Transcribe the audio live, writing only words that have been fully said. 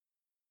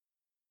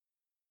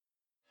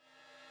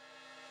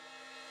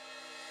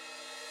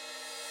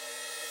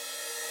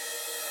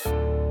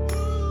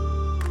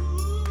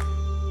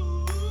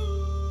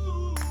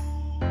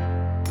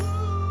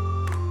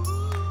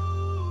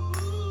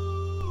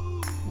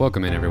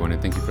Welcome in, everyone,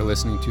 and thank you for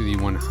listening to the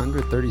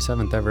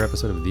 137th ever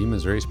episode of the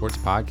Missouri Sports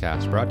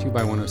Podcast, brought to you by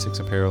 106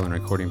 Apparel and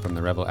recording from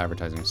the Revel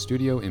Advertising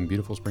Studio in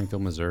beautiful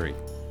Springfield, Missouri.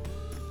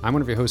 I'm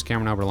one of your hosts,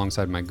 Cameron Albert,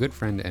 alongside my good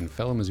friend and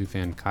fellow Mizzou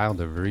fan, Kyle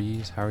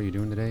DeVries. How are you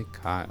doing today,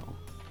 Kyle?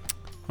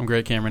 I'm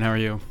great, Cameron. How are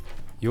you?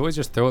 You always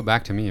just throw it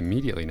back to me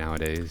immediately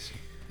nowadays.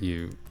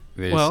 You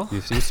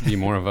used to be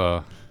more of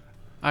a...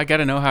 I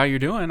gotta know how you're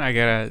doing.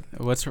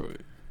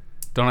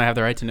 Don't I have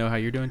the right to know how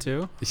you're doing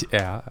too?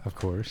 Yeah, of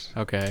course.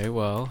 Okay,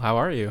 well, how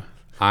are you?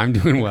 I'm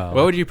doing well.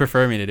 What would you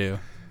prefer me to do?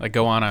 Like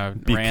go on a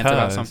rant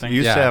about something? You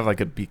used to have like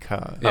a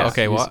because. Yeah,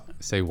 okay, well.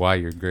 Say why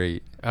you're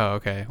great. Oh,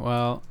 okay.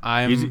 Well,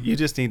 You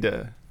just need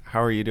to,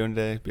 how are you doing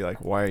today? Be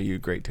like, why are you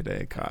great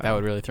today, Kyle? That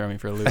would really throw me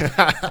for a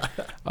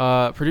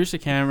loop. Producer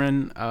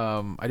Cameron,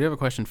 I do have a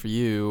question for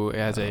you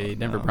as a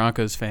Denver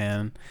Broncos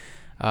fan.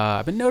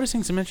 I've been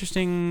noticing some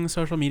interesting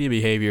social media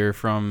behavior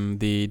from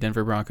the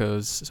Denver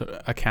Broncos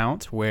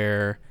account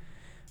where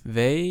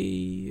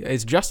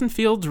is Justin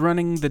Fields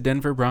running the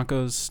Denver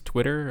Broncos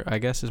Twitter, I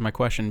guess is my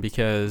question,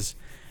 because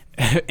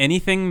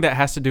anything that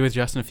has to do with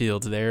Justin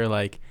Fields, they're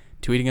like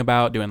tweeting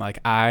about, doing like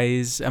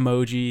eyes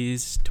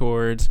emojis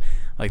towards,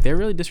 like they're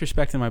really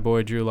disrespecting my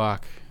boy Drew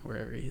Lock,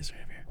 wherever he is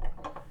right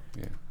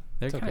here.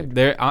 Yeah.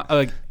 They're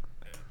like,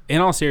 in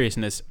all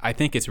seriousness, I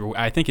think it's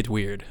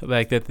weird,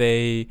 like that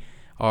they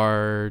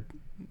are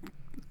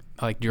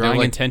like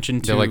drawing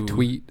attention to. They'll like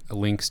tweet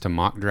links to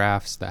mock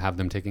drafts that have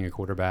them taking a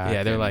quarterback.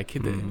 Yeah, they're like,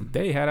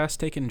 they had us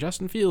taking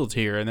Justin Fields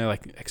here, and they're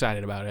like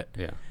excited about it.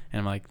 Yeah, and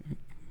I'm like,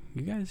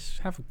 you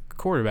guys have a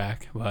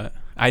quarterback, but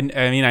I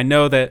mean, I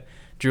know that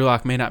Drew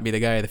Lock may not be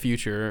the guy of the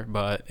future,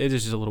 but it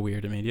is just a little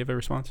weird to me. Do you have a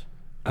response?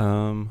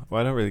 Well,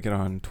 I don't really get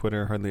on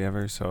Twitter hardly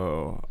ever,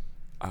 so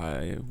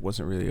I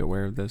wasn't really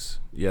aware of this.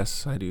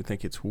 Yes, I do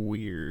think it's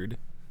weird.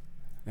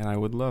 And I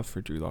would love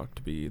for Drew Lock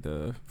to be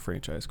the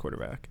franchise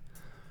quarterback.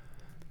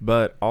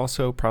 But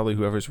also, probably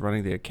whoever's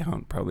running the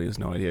account probably has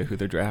no idea who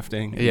they're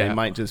drafting. And it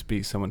might just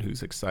be someone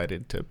who's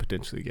excited to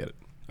potentially get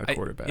a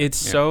quarterback. It's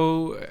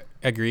so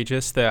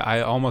egregious that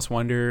I almost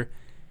wonder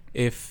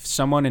if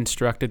someone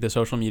instructed the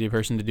social media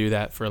person to do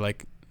that for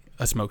like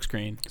a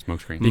smokescreen.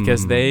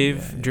 Because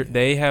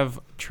they have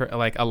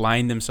like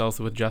aligned themselves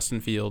with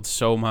Justin Fields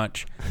so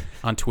much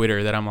on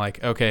Twitter that I'm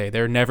like, okay,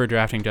 they're never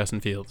drafting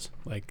Justin Fields.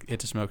 Like,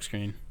 it's a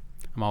smokescreen.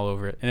 I'm all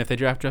over it. And if they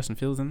draft Justin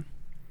Fields, then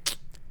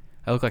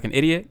I look like an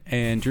idiot,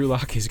 and Drew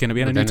Lock is going to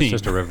be on a new team.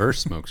 It's just a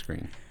reverse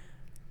smokescreen.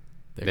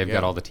 They've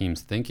got all the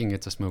teams thinking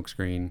it's a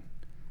smokescreen,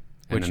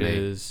 which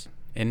is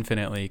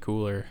infinitely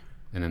cooler.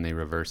 And then they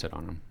reverse it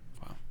on them.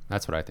 Wow,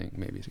 that's what I think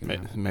maybe is going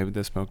to happen. Maybe the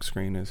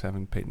smokescreen is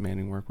having Peyton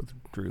Manning work with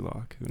Drew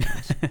Lock. Who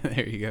knows?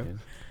 There you go. Yeah.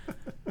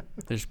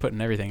 They're just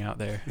putting everything out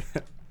there.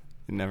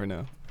 You never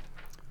know.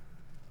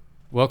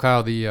 Well,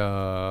 Kyle,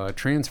 the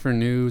transfer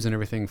news and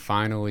everything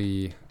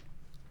finally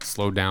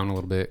slowed down a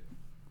little bit.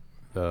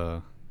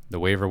 The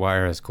waiver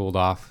wire has cooled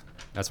off.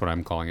 That's what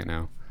I'm calling it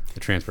now. The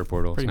transfer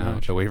portal is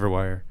now the waiver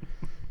wire.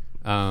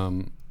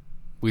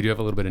 We do have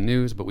a little bit of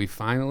news, but we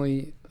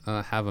finally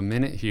have a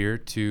minute here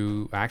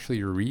to actually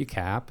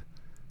recap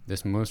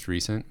this most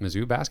recent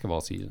Mizzou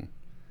basketball season.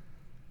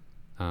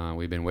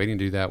 We've been waiting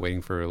to do that,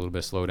 waiting for a little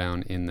bit of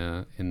slowdown in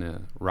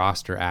the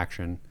roster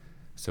action.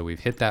 So we've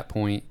hit that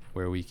point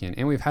where we can,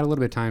 and we've had a little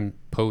bit of time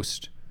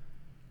post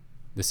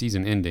the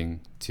season ending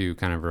to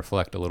kind of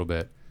reflect a little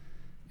bit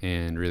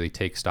and really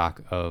take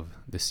stock of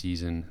the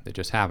season that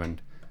just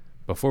happened.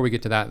 Before we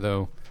get to that,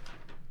 though,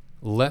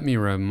 let me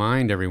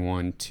remind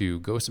everyone to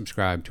go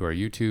subscribe to our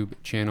YouTube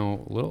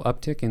channel. A little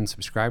uptick in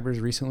subscribers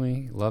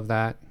recently. Love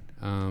that.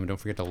 Don't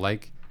forget to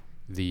like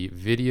the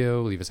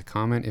video. Leave us a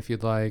comment if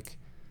you'd like.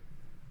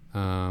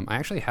 I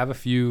actually have a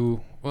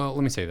few. Well,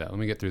 let me say that. Let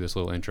me get through this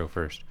little intro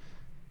first.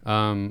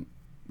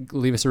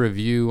 Leave us a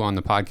review on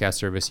the podcast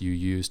service you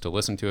use to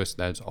listen to us.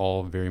 That's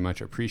all very much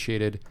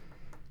appreciated.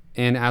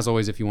 And as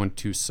always, if you want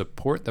to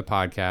support the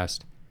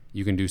podcast,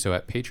 you can do so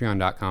at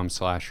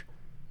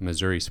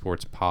patreon.com/Missouri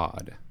Sports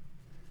Pod.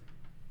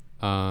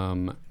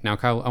 Now,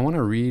 Kyle, I want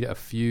to read a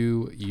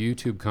few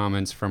YouTube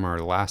comments from our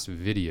last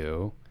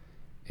video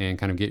and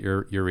kind of get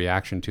your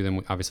reaction to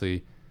them.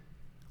 Obviously,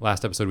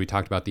 last episode we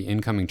talked about the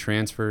incoming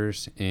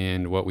transfers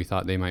and what we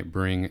thought they might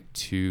bring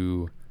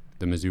to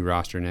the Mizzou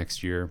roster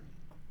next year.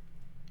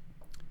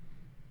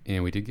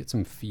 And we did get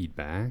some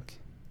feedback.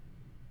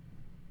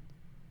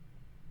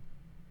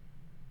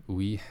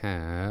 We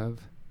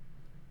have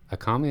a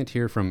comment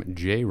here from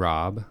J.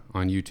 Rob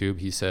on YouTube.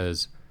 He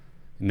says,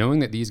 knowing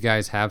that these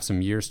guys have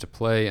some years to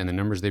play and the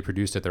numbers they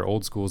produced at their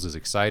old schools is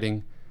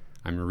exciting.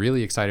 I'm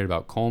really excited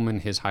about Coleman.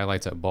 His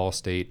highlights at Ball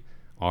State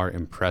are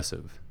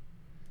impressive.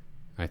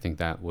 I think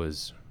that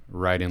was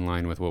right in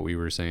line with what we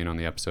were saying on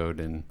the episode,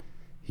 and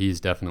he's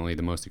definitely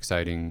the most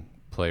exciting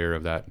player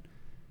of that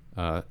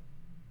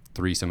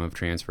threesome of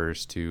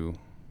transfers to,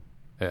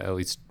 at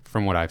least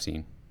from what I've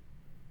seen.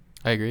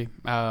 I agree.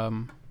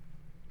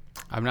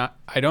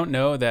 I don't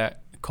know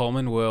that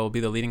Coleman will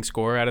be the leading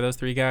scorer out of those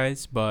three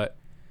guys, but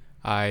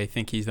I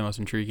think he's the most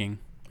intriguing.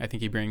 I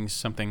think he brings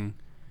something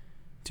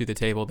to the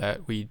table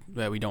that we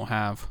don't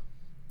have.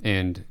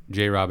 And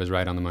J-Rob is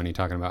right on the money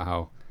talking about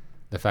how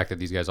the fact that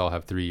these guys all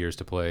have 3 years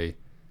to play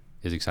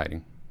is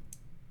exciting.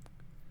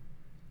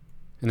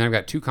 And then I've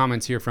got 2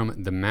 comments here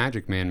from the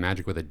Magic Man,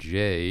 Magic with a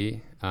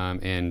J.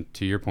 And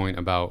to your point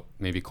about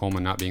maybe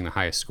Coleman not being the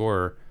highest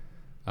scorer,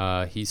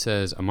 he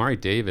says Amari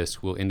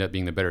Davis will end up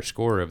being the better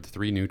scorer of the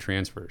 3 new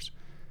transfers.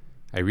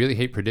 I really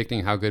hate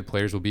predicting how good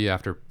players will be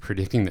after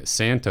predicting that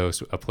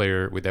Santos, a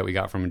player that we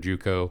got from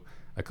JUCO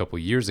a couple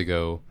years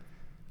ago,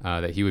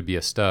 that he would be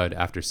a stud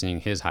after seeing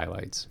his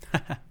highlights.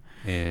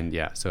 And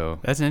yeah, so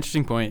that's an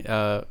interesting point.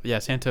 Yeah,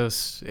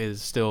 Santos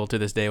is still to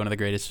this day one of the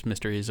greatest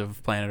mysteries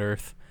of planet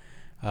Earth.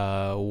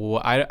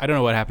 I don't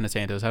know what happened to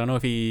Santos. I don't know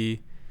if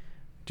he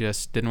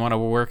just didn't want to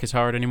work as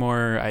hard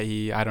anymore.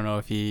 I don't know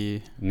if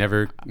he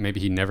never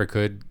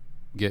could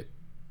get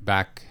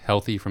back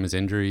healthy from his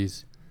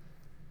injuries.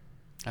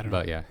 I don't know.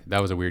 But yeah,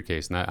 that was a weird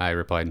case, and I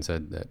replied and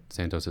said that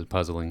Santos is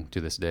puzzling to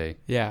this day.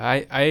 Yeah,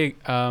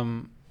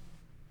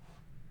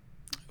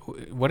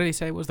 what did he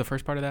say? What was the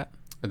first part of that?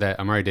 That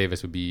Amari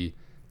Davis would be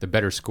the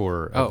better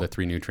scorer of the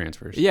 3 new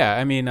transfers. Yeah,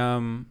 I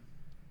mean,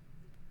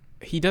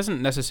 he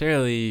doesn't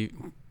necessarily,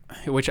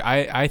 which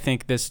I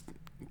think this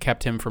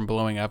kept him from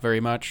blowing up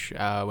very much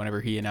whenever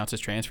he announced his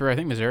transfer. I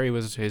think Missouri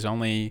was his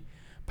only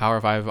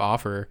Power 5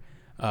 offer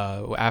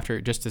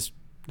after just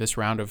this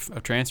round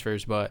of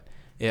transfers, but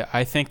yeah,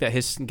 I think that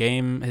his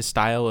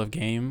style of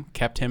game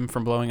kept him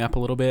from blowing up a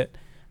little bit,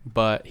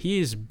 but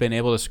he's been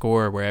able to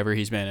score wherever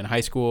he's been. In high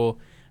school,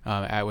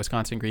 at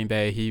Wisconsin Green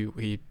Bay,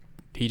 he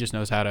just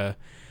knows how to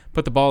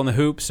put the ball in the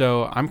hoop.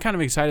 So I'm kind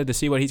of excited to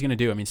see what he's going to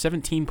do. I mean,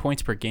 17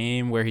 points per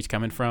game where he's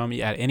coming from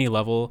at any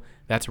level,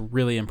 that's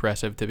really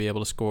impressive to be able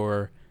to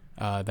score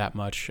that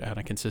much on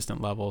a consistent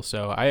level.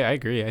 So I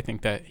agree. I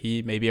think that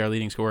he may be our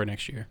leading scorer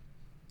next year.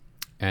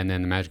 And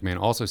then the Magic Man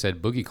also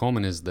said Boogie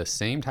Coleman is the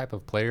same type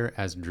of player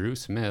as Drew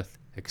Smith,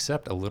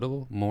 except a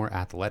little more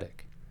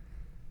athletic.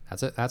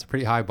 That's a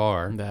pretty high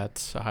bar.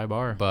 That's a high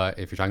bar. But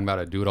if you're talking about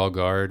a do-it-all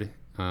guard,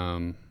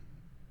 I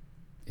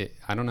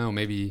don't know,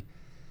 maybe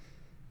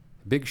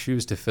big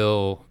shoes to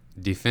fill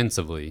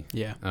defensively.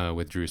 Yeah.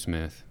 With Drew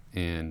Smith,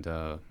 and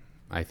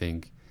I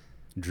think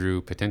Drew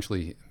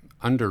potentially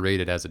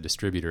underrated as a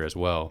distributor as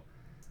well.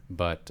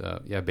 But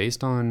yeah,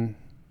 based on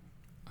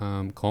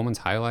Coleman's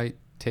highlight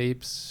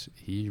tapes,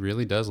 he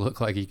really does look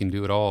like he can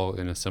do it all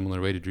in a similar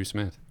way to Drew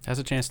Smith. Has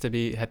a chance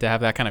to have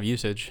that kind of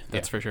usage.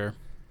 That's for sure.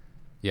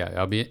 Yeah,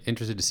 I'll be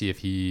interested to see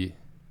if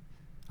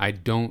I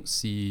don't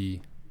see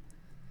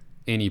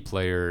any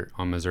player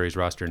on Missouri's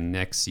roster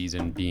next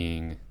season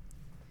being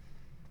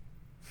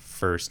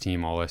first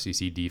team All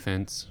SEC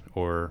defense,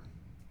 or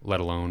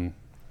let alone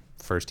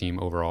first team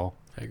overall.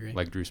 I agree.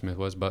 Like Drew Smith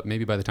was, but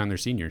maybe by the time they're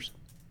seniors.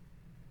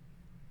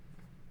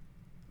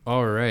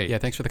 All right. Yeah,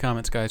 thanks for the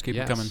comments, guys. Keep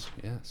them coming.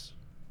 Yes.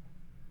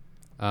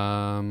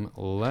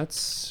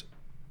 Let's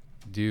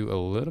do a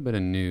little bit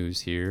of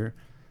news here.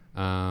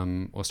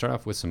 We'll start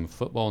off with some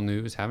football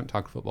news. Haven't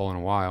talked football in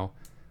a while.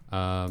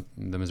 The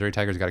Missouri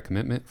Tigers got a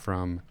commitment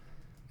from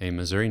a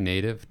Missouri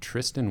native,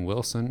 Tristan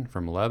Wilson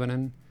from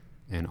Lebanon,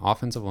 an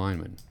offensive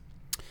lineman.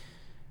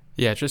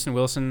 Yeah, Tristan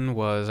Wilson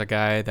was a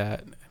guy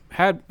that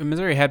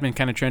Missouri had been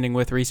kind of trending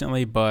with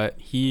recently, but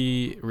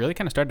he really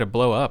kind of started to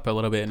blow up a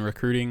little bit in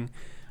recruiting.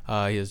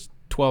 He has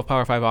 12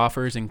 Power 5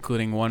 offers,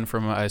 including one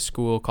from a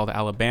school called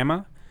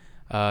Alabama.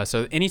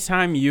 So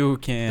anytime you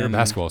can... They're a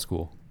basketball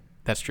school.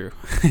 That's true.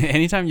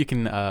 Anytime you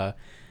can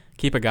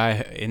keep a guy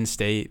in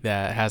state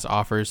that has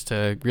offers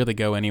to really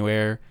go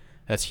anywhere,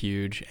 that's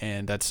huge.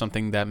 And that's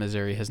something that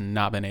Missouri has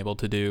not been able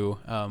to do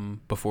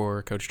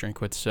before Coach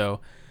Drinkwitz. So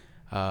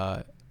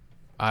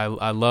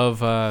I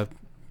love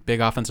big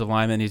offensive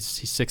lineman. He's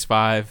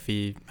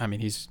 6'5".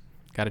 He's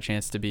got a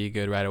chance to be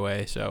good right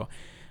away. So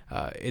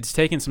it's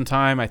taken some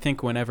time. I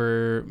think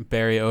whenever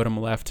Barry Odom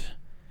left,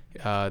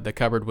 the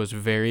cupboard was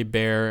very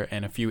bare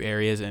in a few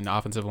areas, and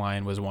offensive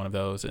line was one of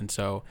those. And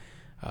so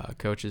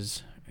Coach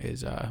is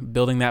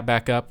building that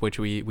back up, which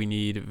we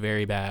need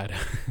very bad.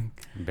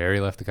 Barry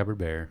left the cupboard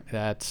bare.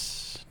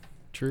 That's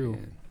true.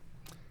 Yeah.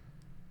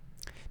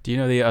 Do you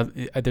know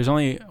there's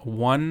only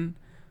one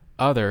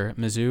other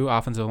Mizzou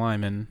offensive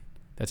lineman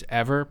that's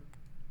ever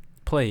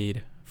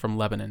played from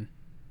Lebanon?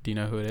 Do you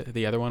know who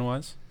the other one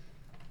was?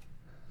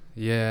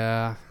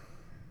 Yeah.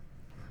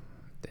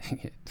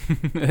 Dang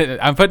it.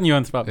 I'm putting you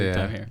on the spot big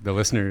time here. The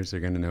listeners are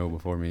going to know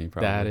before me,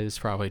 probably. That is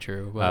probably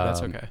true, but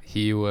that's okay.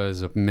 He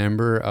was a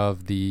member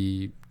of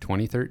the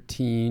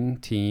 2013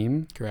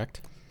 team.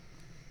 Correct.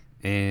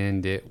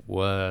 And it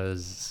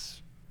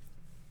was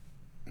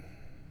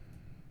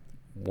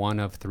one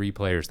of 3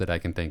 players that I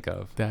can think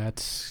of.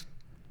 That's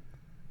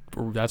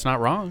not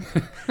wrong.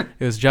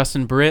 It was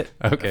Justin Britt.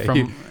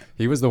 Okay.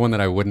 He was the one that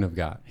I wouldn't have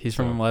got. He's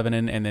from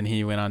Lebanon, and then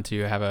he went on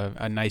to have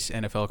a nice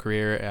NFL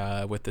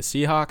career with the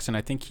Seahawks, and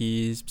I think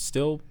he's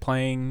still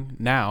playing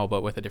now,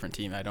 but with a different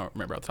team. I don't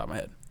remember off the top of my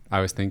head. I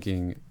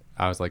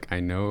was like, I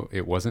know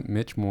it wasn't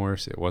Mitch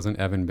Morse, it wasn't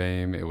Evan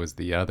Boehm, it was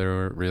the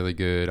other really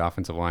good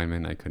offensive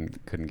lineman. I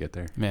couldn't get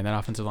there. Man, that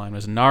offensive line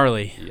was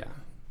gnarly. Yeah.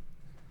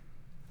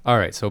 All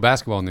right, so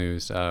basketball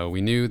news. We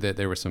knew that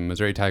there were some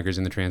Missouri Tigers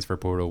in the transfer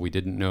portal. We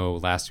didn't know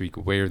last week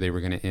where they were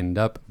going to end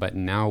up, but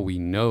now we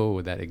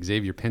know that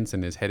Xavier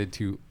Pinson is headed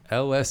to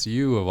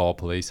LSU, of all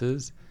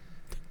places.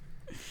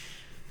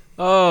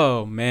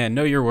 Oh, man.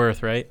 Know your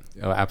worth, right?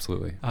 Oh,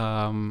 absolutely.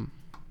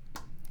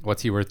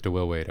 What's he worth to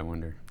Will Wade, I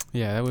wonder?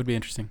 Yeah, that would be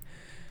interesting.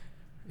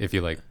 If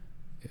you like,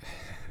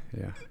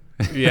 yeah.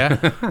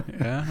 Yeah.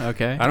 Yeah.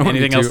 Okay. I don't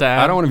Anything else to add?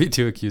 I don't want to be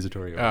too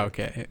accusatory. Oh,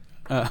 okay.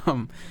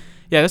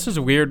 Yeah, this was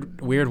a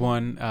weird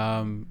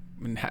one.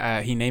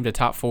 He named a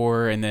top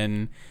 4, and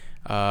then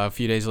a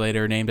few days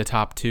later named a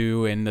top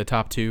 2, and the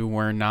top 2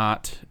 were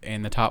not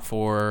in the top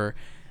 4.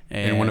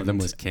 And one of them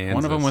was Kansas.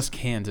 One of them was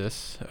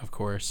Kansas, of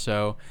course.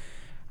 So,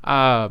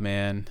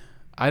 man,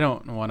 I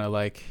don't want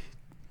to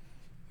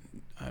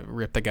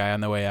rip the guy on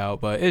the way out,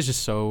 but it's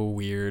just so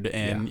weird.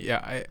 And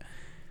I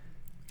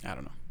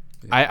don't know.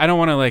 Yeah. I don't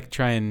want to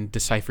try and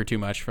decipher too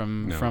much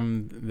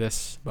from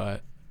this,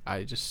 but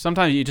I just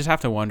sometimes you just have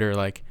to wonder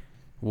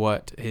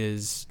what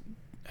his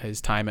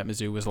time at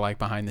Mizzou was like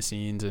behind the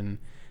scenes, and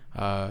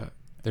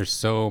there's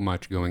so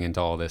much going into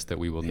all this that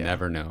we will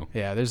never know.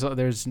 Yeah,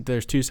 there's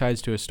 2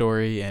 sides to a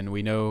story, and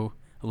we know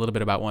a little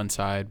bit about one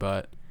side,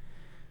 but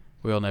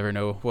we'll never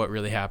know what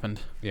really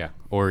happened. Yeah,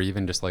 or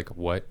even just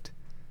what,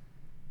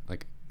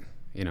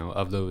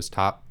 of those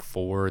top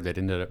 4 that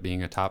ended up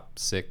being a top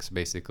 6,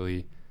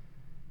 basically,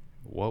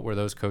 what were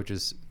those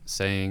coaches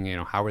saying?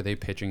 How were they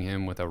pitching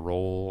him with a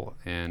role?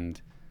 And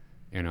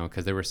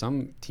because there were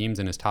some teams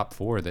in his top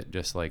 4 that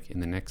just in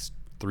the next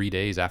 3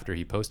 days after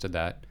he posted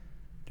that,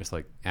 just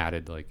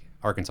added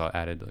Arkansas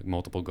added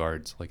multiple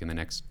guards in the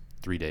next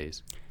 3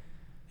 days.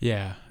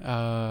 Yeah,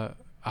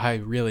 I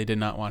really did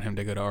not want him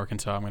to go to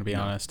Arkansas. I'm going to be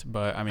honest,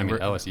 but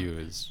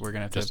LSU we're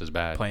going to just as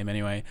bad. Play him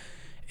anyway.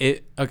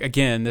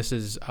 Again, this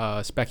is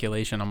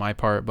speculation on my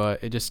part,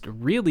 but it just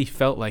really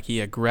felt like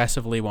he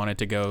aggressively wanted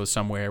to go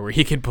somewhere where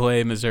he could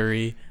play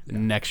Missouri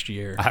next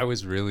year. I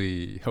was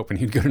really hoping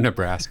he'd go to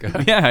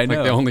Nebraska. Yeah, I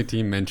know. The only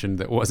team mentioned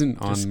that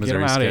wasn't on Missouri's get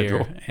him out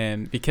schedule. Of here.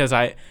 And because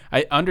I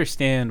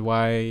understand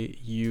why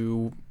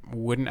you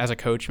wouldn't, as a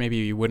coach, maybe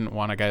you wouldn't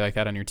want a guy like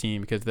that on your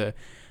team, because the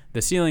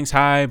ceiling's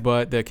high,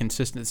 but the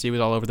consistency was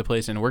all over the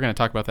place. And we're going to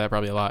talk about that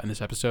probably a lot in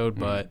this episode.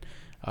 But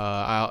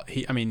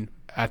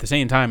at the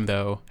same time,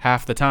 though,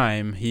 half the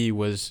time he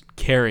was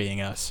carrying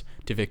us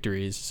to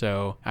victories.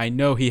 So I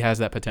know he has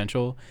that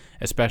potential,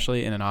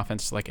 especially in an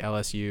offense like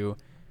LSU.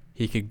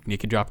 He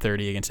could drop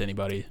 30 against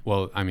anybody.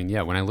 Well,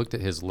 when I looked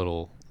at his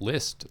little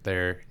list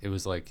there, it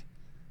was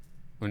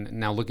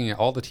now looking at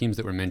all the teams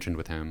that were mentioned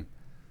with him,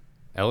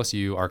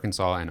 LSU,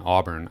 Arkansas, and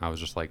Auburn, I was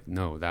just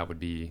no, that would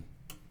be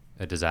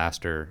a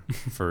disaster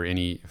for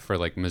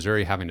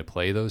Missouri having to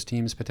play those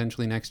teams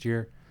potentially next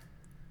year.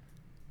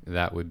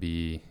 That would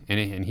be,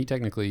 and he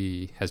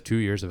technically has 2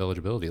 years of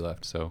eligibility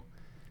left, so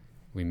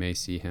we may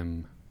see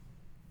him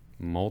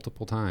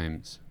multiple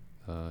times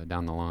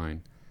down the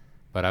line.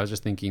 But I was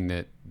just thinking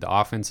that the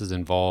offenses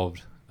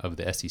involved of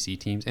the SEC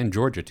teams, and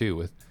Georgia too,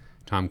 with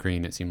Tom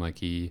Crean, it seemed like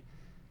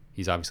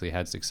he's obviously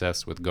had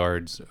success with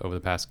guards over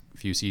the past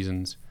few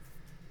seasons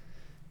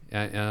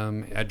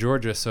at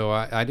Georgia, so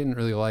I didn't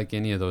really like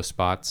any of those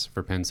spots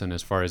for Pinson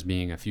as far as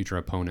being a future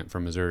opponent for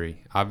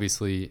Missouri.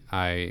 Obviously,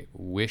 I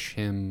wish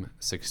him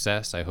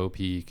success. I hope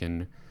he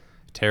can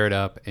tear it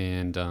up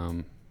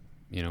and,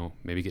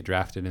 maybe get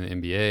drafted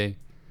in the NBA.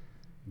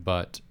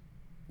 But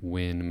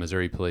when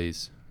Missouri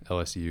plays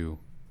LSU,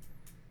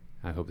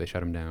 I hope they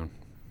shut him down.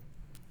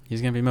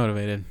 He's going to be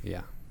motivated.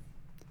 Yeah.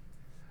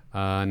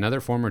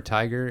 Another former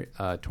Tiger,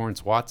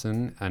 Torrance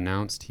Watson,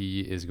 announced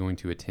he is going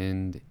to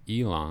attend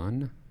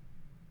Elon.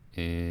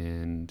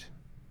 And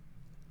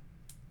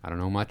I don't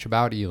know much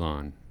about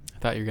Elon. I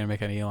thought you were going to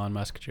make an Elon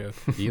Musk joke.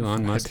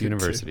 Elon Musk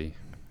University.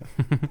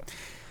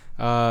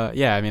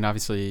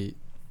 Obviously,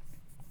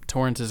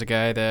 Torrance is a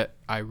guy that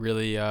I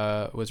really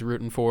was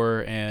rooting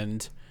for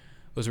and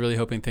was really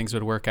hoping things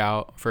would work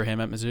out for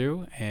him at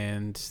Mizzou,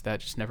 and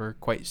that just never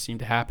quite seemed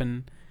to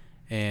happen.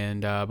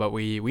 And but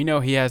we know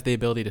he has the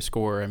ability to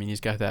score.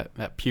 He's got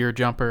that pure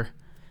jumper,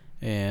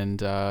 and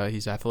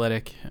he's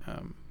athletic.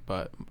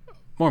 But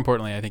more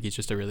importantly, I think he's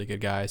just a really good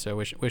guy, so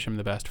wish him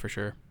the best for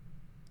sure.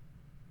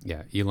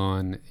 Yeah,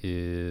 Elon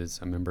is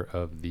a member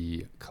of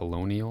the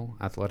Colonial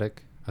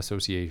Athletic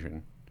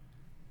Association,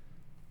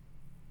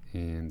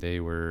 and they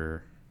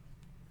were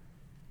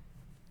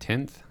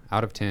 10th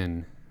out of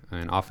 10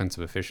 in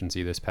offensive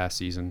efficiency this past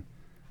season,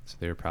 so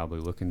they're probably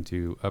looking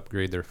to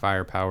upgrade their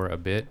firepower a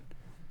bit.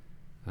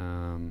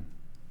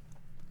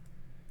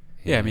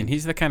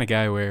 He's the kind of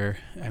guy where,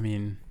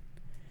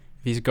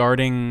 if he's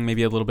guarding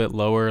maybe a little bit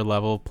lower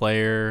level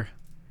player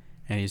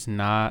and he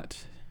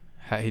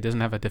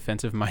doesn't have a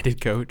defensive minded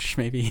coach,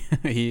 maybe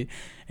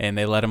and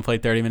they let him play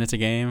 30 minutes a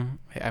game,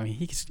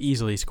 he could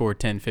easily score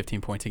 10,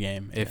 15 points a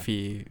game if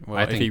he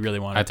really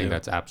wanted to. I think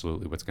that's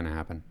absolutely what's going to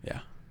happen. Yeah.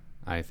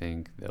 I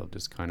think they'll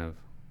just kind of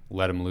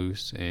let him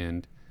loose,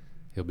 and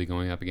he'll be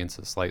going up against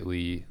a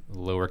slightly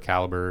lower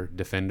caliber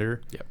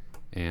defender. Yep.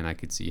 And I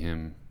could see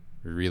him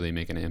really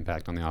making an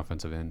impact on the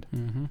offensive end.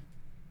 Mm-hmm.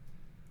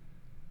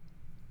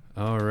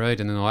 All right,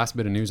 and then the last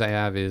bit of news I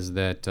have is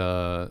that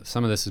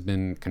some of this has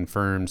been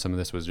confirmed. Some of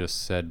this was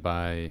just said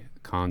by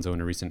Konzo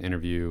in a recent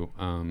interview.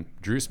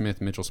 Drew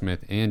Smith, Mitchell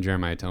Smith, and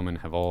Jeremiah Tillman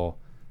have all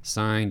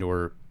signed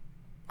or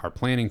are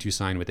planning to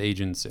sign with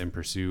agents and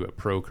pursue a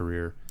pro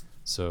career.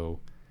 So,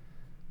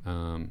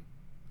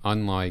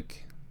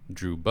 unlike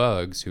Drew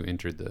Buggs, who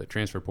entered the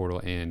transfer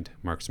portal, and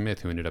Mark Smith,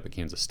 who ended up at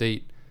Kansas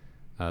State,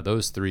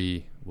 those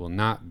three will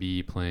not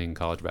be playing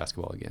college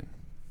basketball again.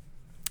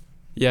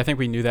 Yeah, I think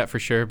we knew that for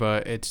sure,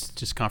 but it's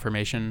just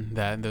confirmation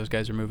that those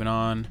guys are moving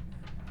on.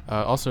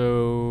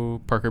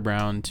 Also, Parker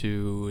Brown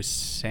to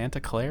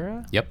Santa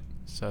Clara. Yep.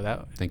 So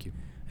that Thank you.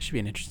 should be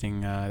an interesting.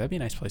 That'd be a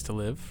nice place to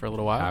live for a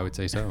little while. I would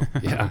say so.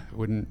 Yeah,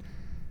 wouldn't.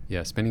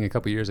 Yeah, spending a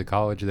couple years of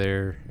college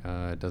there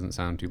doesn't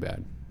sound too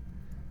bad.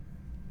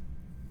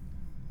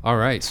 All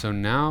right, so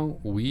now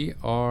we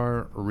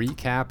are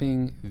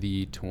recapping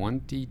the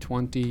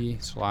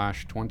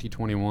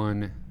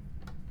 2020/2021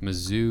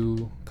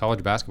 Mizzou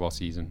college basketball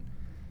season.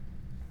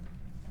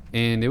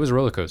 And it was a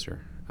roller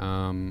coaster.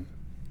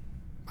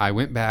 I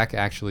went back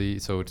actually,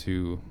 so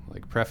to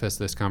like preface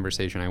this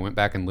conversation, I went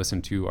back and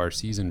listened to our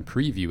season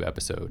preview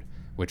episode,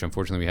 which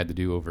unfortunately we had to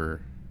do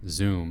over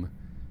Zoom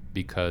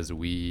because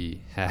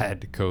we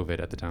had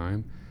COVID at the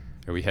time,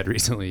 or we had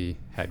recently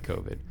had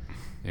COVID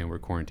and we're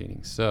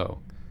quarantining.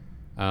 So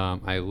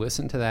I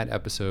listened to that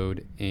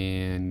episode,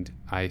 and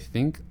I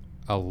think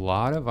a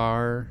lot of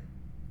our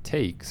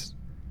takes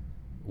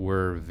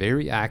were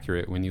very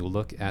accurate when you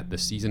look at the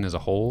season as a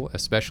whole,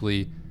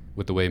 especially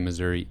with the way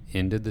Missouri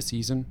ended the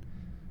season.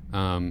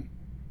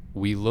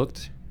 We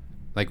looked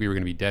like we were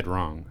going to be dead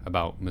wrong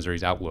about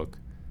Missouri's outlook,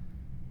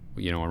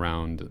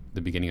 around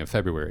the beginning of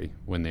February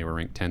when they were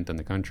ranked 10th in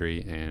the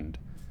country, and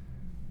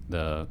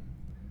the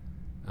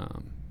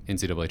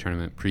NCAA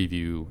tournament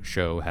preview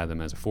show had them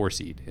as a 4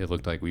 seed. It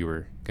looked like we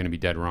were going to be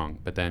dead wrong,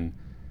 but then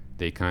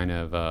they kind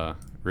of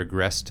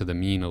regressed to the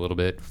mean a little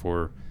bit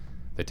for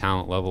the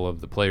talent level of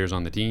the players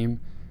on the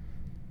team,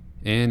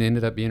 and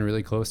ended up being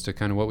really close to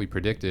kind of what we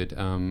predicted.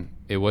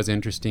 It was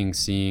interesting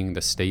seeing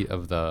the state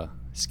of the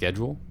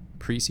schedule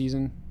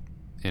preseason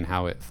and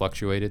how it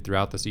fluctuated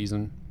throughout the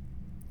season.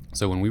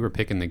 So when we were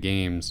picking the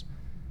games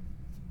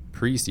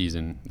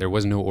preseason, there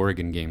was no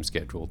Oregon game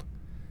scheduled.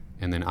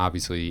 And then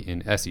obviously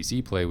in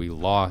SEC play, we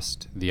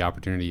lost the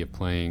opportunity of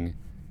playing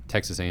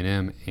Texas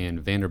A&M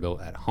and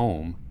Vanderbilt at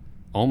home,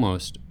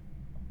 almost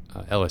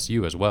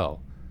LSU as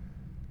well.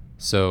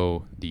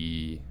 So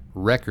the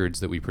records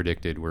that we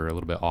predicted were a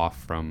little bit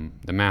off from,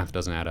 the math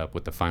doesn't add up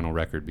with the final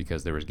record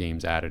because there was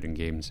games added and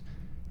games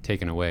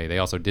taken away. They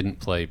also didn't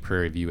play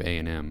Prairie View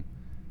A&M,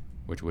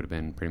 which would have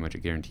been pretty much a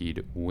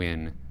guaranteed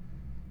win.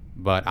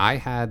 But I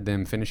had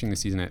them finishing the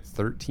season at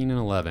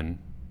 13-11,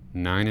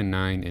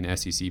 9-9 in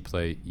SEC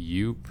play.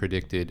 You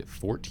predicted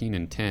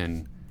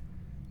 14-10,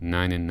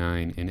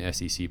 9-9 in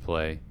SEC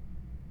play.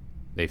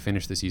 They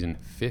finished the season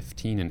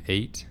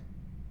 15-8,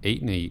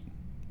 8-8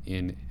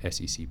 in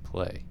SEC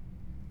play.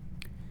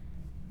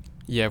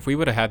 Yeah, if we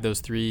would have had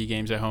those 3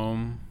 games at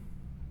home,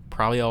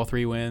 probably all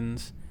 3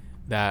 wins.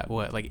 That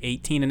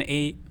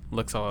 18-8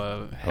 looks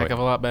a heck of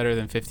a lot better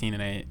than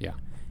 15-8. Yeah.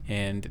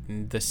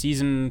 And the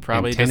season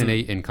probably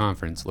 10-8 in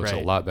conference looks a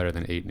lot better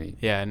than 8-8.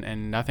 Yeah,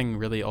 and nothing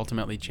really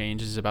ultimately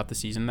changes about the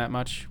season that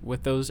much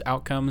with those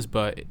outcomes,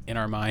 but in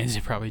our minds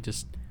it probably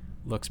just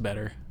looks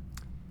better.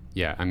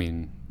 Yeah, I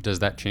mean, does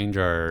that change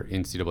our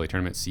NCAA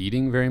tournament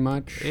seeding very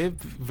much? It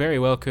very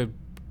well could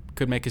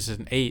make us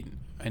an 8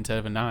 instead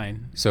of a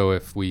 9. So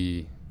if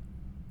we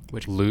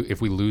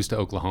lose to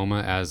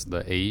Oklahoma as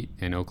the 8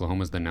 and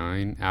Oklahoma's the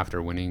 9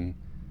 after winning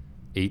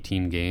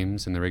 18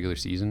 games in the regular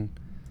season,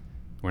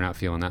 we're not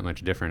feeling that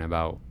much different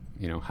about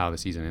how the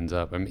season ends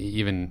up. I mean,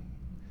 even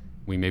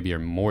we maybe are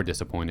more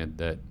disappointed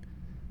that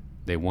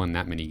they won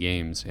that many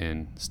games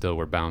and still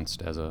were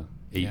bounced as a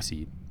 8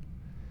 seed.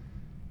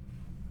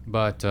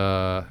 But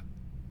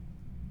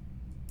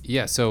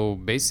so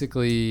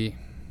basically,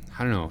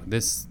 I don't know.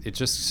 It's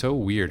just so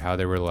weird how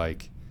there were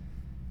like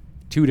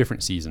 2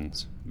 different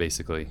seasons,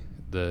 basically.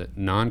 The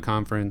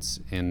non-conference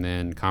and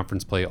then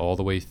conference play all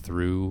the way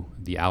through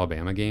the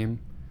Alabama game.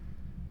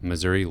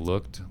 Missouri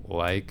looked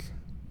like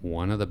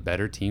one of the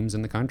better teams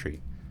in the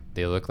country.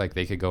 They looked like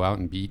they could go out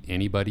and beat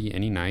anybody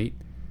any night.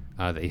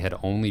 They had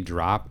only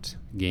dropped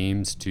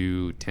games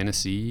to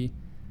Tennessee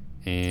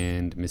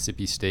and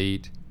Mississippi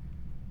State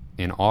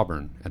and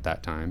Auburn at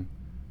that time,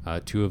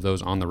 2 of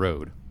those on the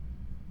road.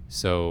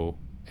 So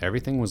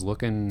everything was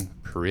looking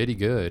pretty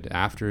good.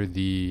 After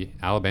the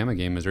Alabama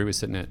game, Missouri was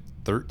sitting at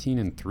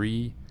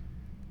 13-3,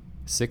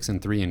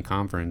 6-3 in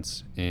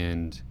conference,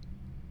 and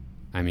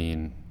I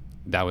mean,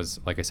 that was,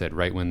 like I said,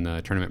 right when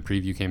the tournament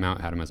preview came out,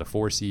 had them as a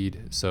 4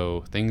 seed.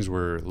 So things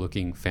were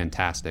looking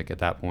fantastic at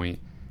that point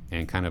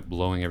and kind of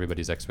blowing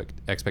everybody's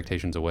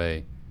expectations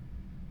away.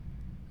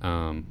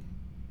 How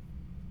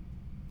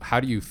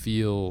do you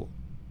feel?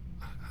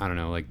 I don't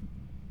know, like,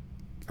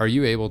 are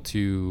you able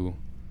to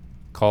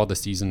call the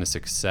season a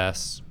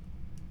success,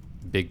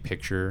 big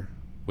picture,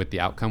 with the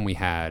outcome we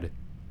had?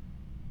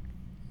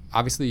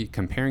 Obviously,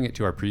 comparing it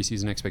to our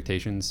preseason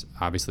expectations,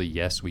 obviously,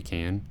 yes, we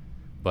can.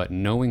 But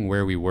knowing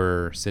where we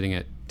were, sitting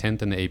at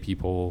 10th in the AP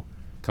poll,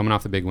 coming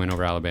off the big win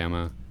over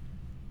Alabama,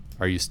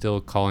 are you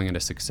still calling it a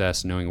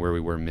success knowing where we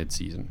were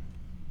mid-season?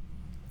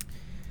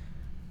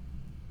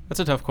 That's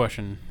a tough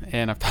question,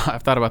 and I've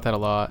thought about that a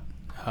lot.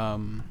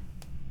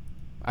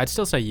 I'd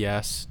still say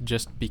yes,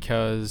 just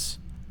because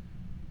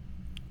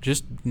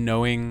just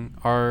knowing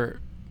our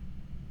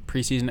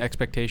preseason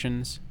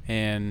expectations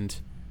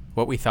and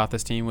what we thought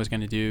this team was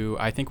going to do,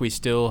 I think we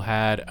still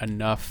had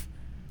enough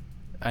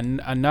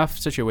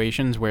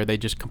situations where they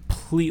just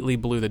completely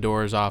blew the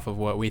doors off of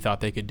what we thought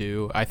they could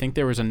do. I think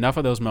there was enough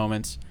of those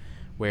moments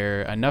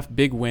where enough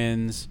big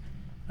wins,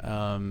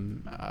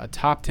 a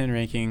top 10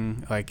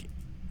 ranking, like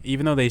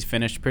even though they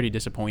finished pretty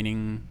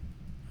disappointing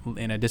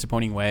in a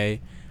disappointing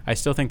way, I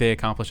still think they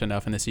accomplished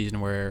enough in the season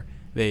where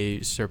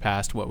they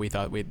surpassed what we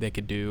thought they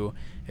could do.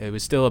 It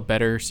was still a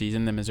better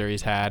season than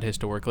Missouri's had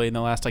historically in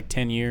the last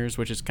 10 years,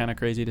 which is kind of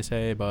crazy to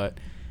say, but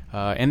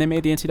and they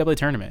made the NCAA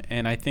tournament.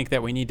 And I think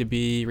that we need to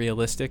be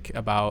realistic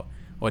about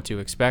what to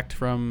expect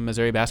from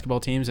Missouri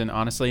basketball teams. And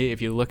honestly,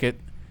 if you look at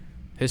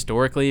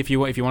historically, if you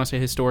want to say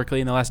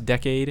historically in the last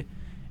decade,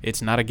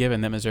 it's not a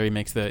given that Missouri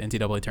makes the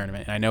NCAA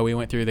tournament. And I know we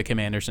went through the Kim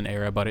Anderson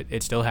era, but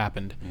it still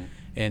happened.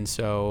 And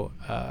so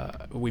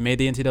we made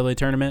the NCAA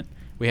tournament.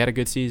 We had a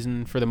good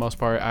season for the most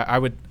part. I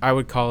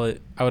would call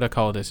it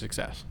a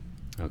success.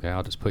 Okay,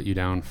 I'll just put you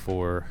down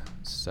for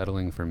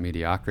settling for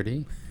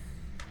mediocrity.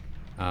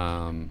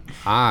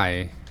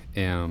 I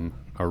am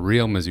a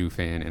real Mizzou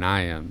fan, and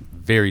I am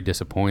very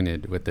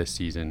disappointed with this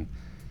season.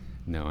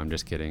 No, I'm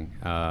just kidding.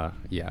 I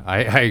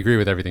agree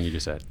with everything you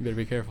just said. You better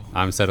be careful.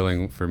 I'm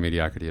settling for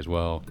mediocrity as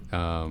well.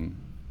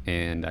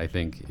 And I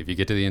think if you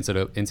get to the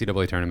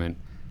NCAA tournament,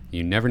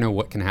 you never know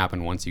what can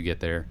happen once you get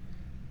there.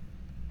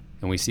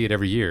 And we see it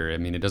every year. I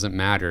mean, it doesn't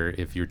matter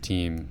if your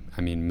team,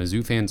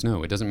 Mizzou fans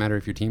know, it doesn't matter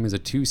if your team is a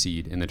 2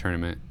 seed in the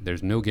tournament.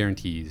 There's no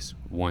guarantees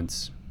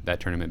once that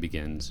tournament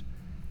begins.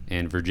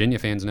 And Virginia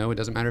fans know it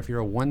doesn't matter if you're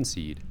a 1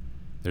 seed.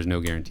 There's no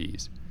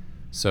guarantees.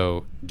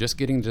 So just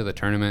getting to the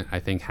tournament, I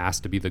think, has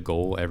to be the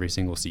goal every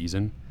single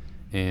season.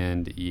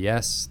 And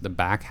yes, the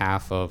back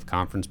half of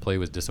conference play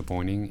was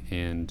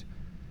disappointing,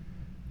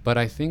 but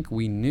I think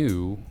we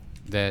knew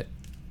that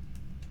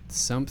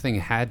something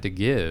had to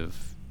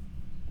give.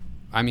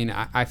 I mean,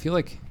 I feel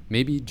like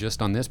maybe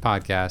just on this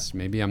podcast,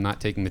 maybe I'm not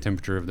taking the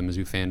temperature of the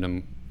Mizzou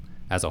fandom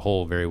as a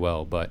whole very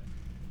well, but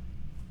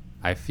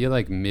I feel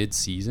like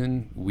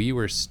mid-season, we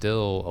were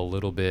still a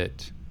little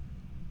bit...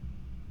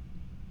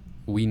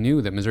 We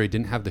knew that Missouri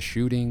didn't have the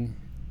shooting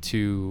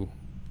to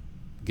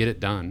get it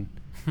done,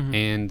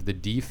 and the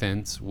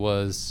defense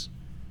was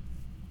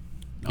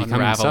becoming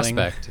unraveling.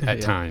 Suspect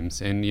at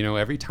times. And,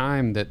 every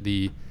time that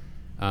the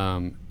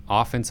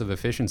offensive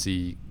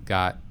efficiency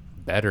got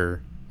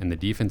better and the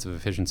defensive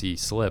efficiency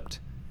slipped,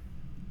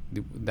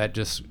 that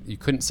just, you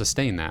couldn't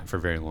sustain that for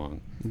very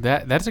long.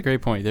 That's a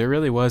great point. There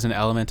really was an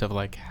element of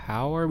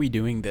how are we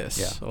doing this?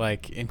 Yeah.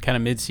 In kind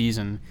of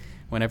mid-season,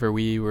 whenever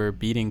we were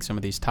beating some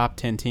of these top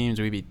 10 teams,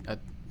 we beat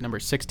number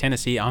 6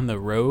 Tennessee on the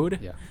road.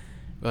 Yeah.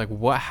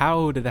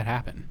 How did that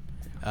happen?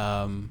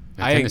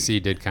 Tennessee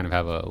did kind of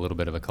have a little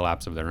bit of a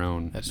collapse of their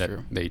own. That's that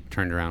true. They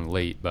turned around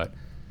late, but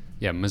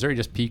yeah, Missouri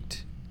just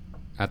peaked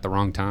at the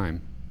wrong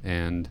time,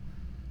 and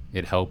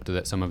it helped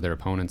that some of their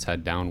opponents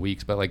had down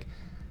weeks. But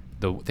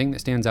the thing that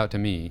stands out to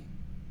me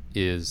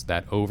is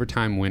that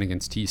overtime win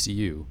against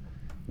TCU,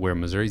 where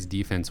Missouri's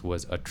defense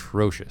was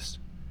atrocious.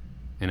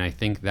 And I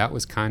think that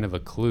was kind of a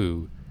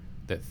clue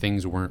that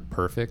things weren't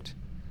perfect,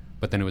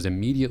 but then it was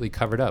immediately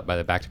covered up by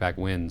the back-to-back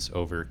wins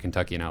over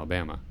Kentucky and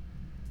Alabama.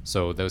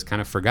 So that was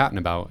kind of forgotten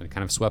about and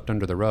kind of swept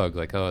under the rug,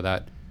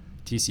 that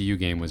TCU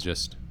game was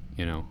just,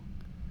 that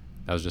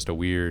was just a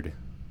weird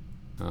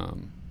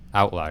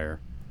outlier.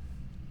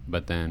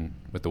 But then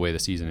with the way the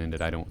season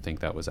ended, I don't think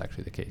that was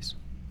actually the case.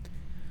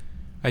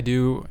 I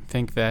do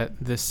think that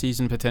this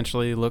season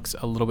potentially looks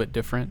a little bit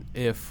different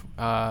if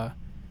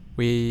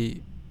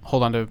we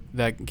hold on to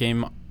that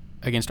game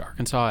against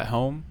Arkansas at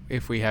home,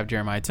 if we have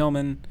Jeremiah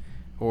Tillman,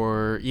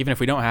 or even if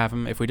we don't have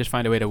him, if we just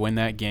find a way to win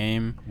that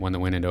game. One that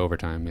went into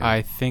overtime. Yeah.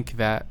 I think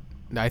that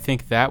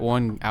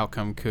one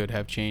outcome could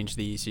have changed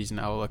the season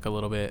outlook a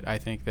little bit. I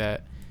think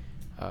that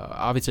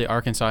obviously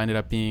Arkansas ended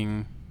up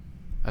being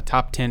a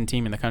top 10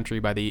 team in the country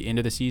by the end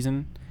of the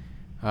season.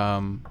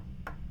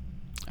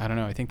 I don't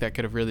know. I think that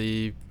could have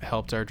really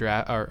helped our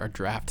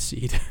draft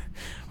seed,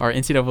 our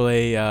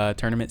NCAA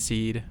tournament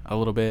seed a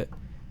little bit.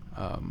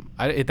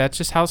 That's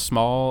just how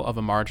small of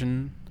a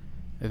margin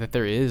that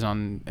there is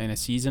in a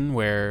season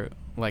where,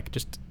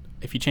 just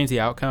if you change the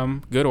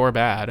outcome, good or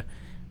bad,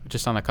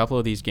 just on a couple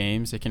of these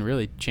games, it can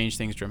really change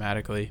things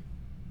dramatically.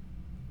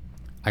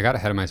 I got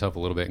ahead of myself a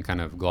little bit and kind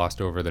of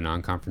glossed over the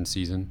non-conference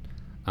season.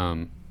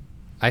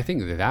 I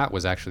think that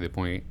was actually the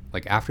point.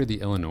 After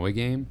the Illinois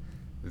game,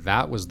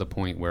 that was the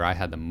point where I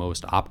had the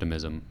most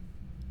optimism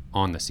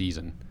on the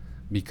season,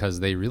 because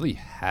they really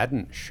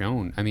hadn't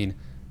shown.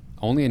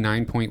 Only a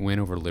 9-point win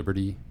over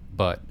Liberty,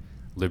 but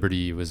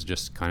Liberty was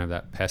just kind of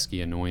that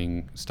pesky,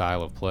 annoying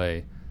style of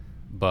play.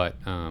 But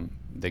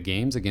the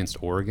games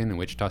against Oregon and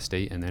Wichita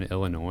State and then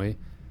Illinois,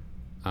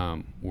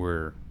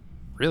 were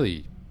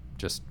really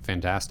just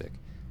fantastic.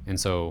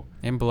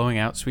 And blowing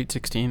out Sweet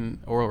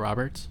 16 Oral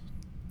Roberts.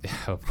 Yeah,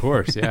 of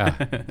course, yeah.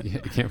 You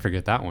can't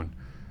forget that one.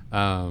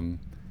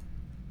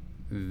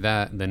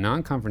 That the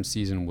non-conference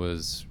season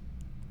was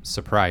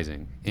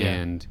surprising,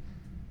 and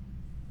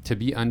to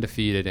be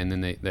undefeated, and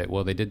then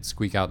they did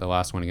squeak out the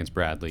last one against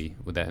Bradley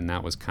with that, and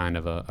that was kind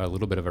of a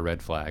little bit of a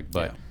red flag.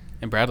 But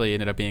and Bradley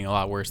ended up being a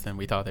lot worse than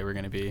we thought they were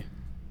going to be.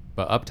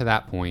 But up to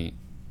that point,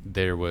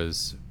 there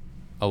was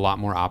a lot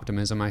more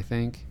optimism, I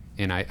think,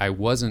 and I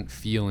was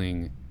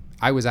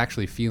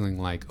actually feeling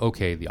like,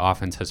 okay, the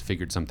offense has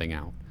figured something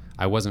out.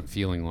 I wasn't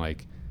feeling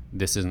like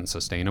this isn't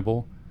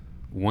sustainable.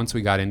 Once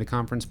we got into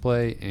conference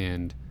play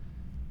and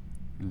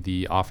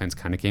the offense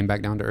kind of came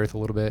back down to earth a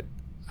little bit,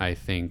 I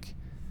think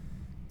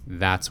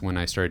that's when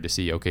I started to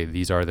see, okay,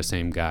 these are the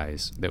same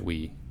guys that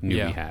we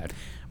knew we had.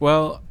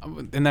 Well,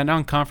 in that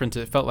non-conference,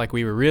 it felt like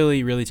we were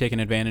really, really taking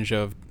advantage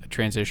of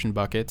transition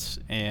buckets.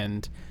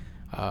 And,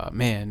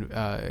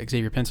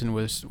 Xavier Pinson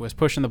was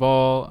pushing the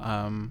ball.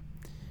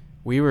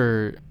 We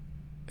were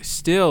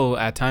still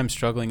at times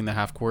struggling in the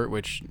half court,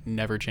 which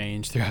never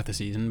changed throughout the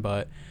season.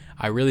 But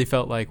I really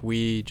felt like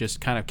we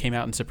just kind of came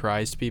out and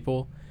surprised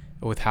people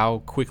with how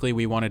quickly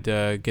we wanted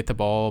to get the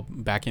ball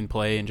back in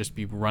play and just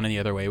be running the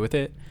other way with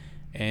it.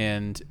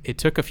 And it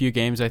took a few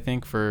games, I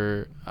think,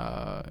 for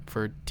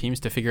teams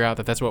to figure out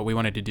that that's what we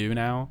wanted to do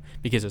now,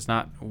 because it's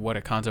not what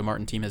a Conzo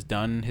Martin team has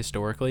done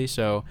historically.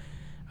 So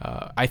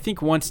I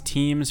think once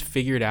teams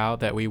figured out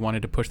that we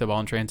wanted to push the ball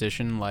in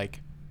transition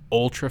like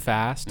ultra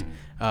fast,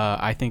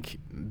 I think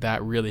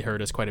that really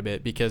hurt us quite a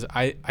bit, because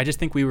I just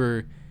think we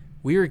were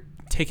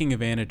taking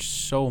advantage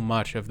so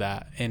much of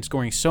that and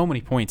scoring so many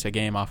points a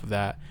game off of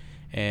that.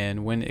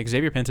 And when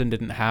Xavier Pinson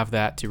didn't have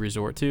that to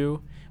resort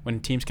to, when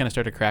teams kind of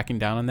started cracking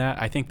down on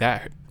that, I think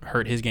that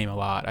hurt his game a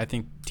lot. I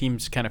think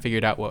teams kind of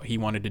figured out what he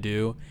wanted to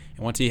do,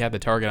 and once he had the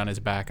target on his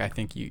back, I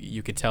think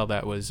you could tell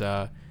that was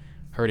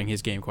hurting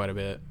his game quite a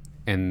bit.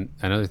 And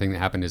another thing that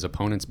happened is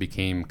opponents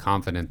became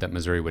confident that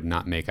Missouri would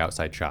not make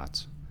outside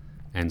shots.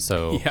 And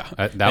so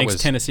thanks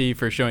Tennessee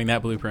for showing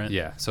that blueprint.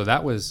 Yeah, so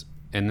that was,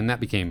 and then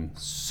that became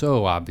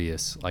so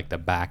obvious, like the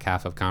back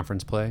half of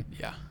conference play,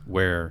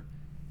 where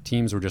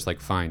teams were just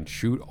like, fine,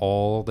 shoot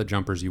all the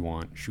jumpers you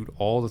want, shoot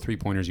all the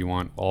three-pointers you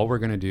want. All we're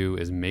going to do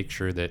is make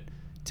sure that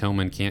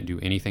Tillman can't do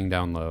anything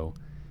down low,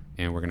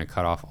 and we're going to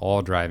cut off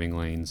all driving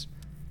lanes.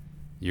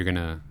 You're going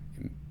to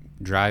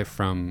drive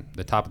from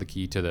the top of the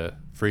key to the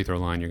free throw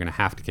line. You're going to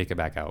have to kick it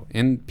back out.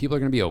 And people are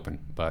going to be open,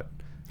 but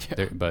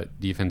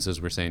defenses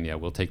were saying,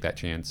 we'll take that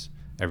chance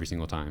every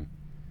single time.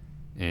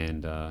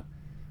 And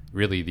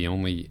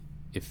really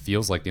it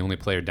feels like the only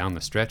player down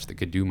the stretch that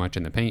could do much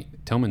in the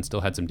paint. Tillman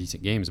still had some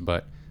decent games,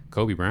 but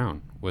Kobe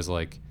Brown was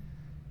like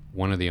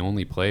one of the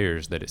only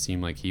players that it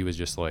seemed like he was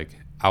just like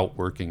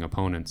outworking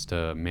opponents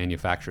to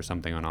manufacture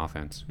something on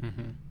offense.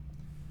 Mm-hmm.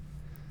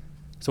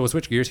 So we'll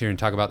switch gears here and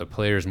talk about the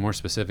players more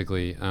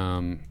specifically.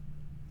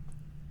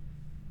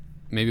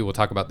 Maybe we'll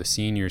talk about the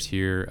seniors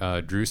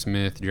here. Drew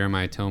Smith,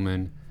 Jeremiah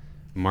Tillman,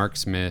 Mark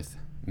Smith,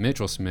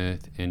 Mitchell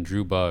Smith, and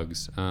Drew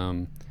Buggs.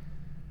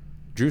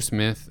 Drew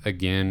Smith,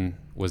 again,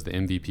 was the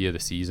MVP of the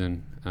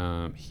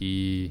season.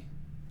 He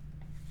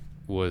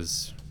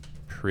was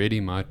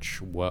pretty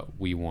much what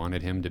we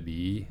wanted him to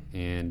be,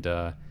 and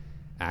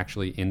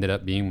actually ended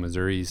up being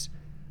Missouri's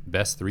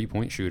best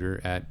three-point shooter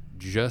at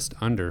just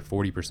under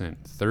 40%,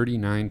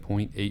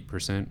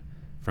 39.8%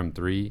 from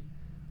three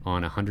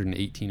on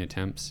 118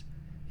 attempts.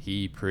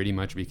 He pretty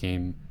much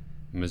became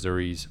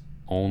Missouri's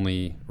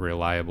only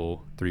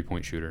reliable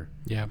three-point shooter.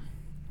 Yeah.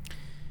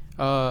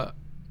 Man,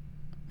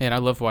 I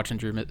love watching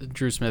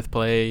Drew Smith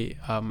play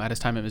at his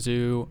time at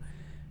Mizzou,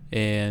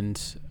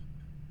 and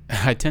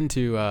I tend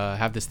to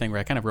have this thing where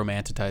I kind of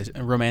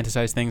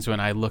romanticize things when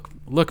I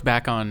look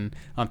back on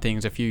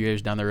things a few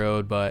years down the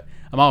road. But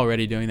I'm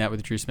already doing that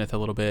with Drew Smith a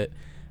little bit.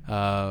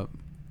 And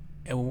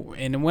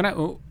when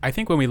I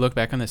think when we look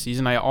back on the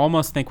season, I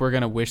almost think we're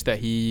gonna wish that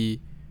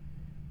he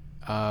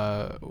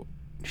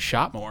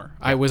shot more.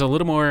 I was a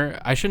little more.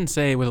 I shouldn't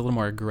say was a little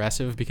more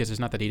aggressive, because it's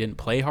not that he didn't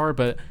play hard,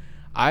 but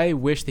I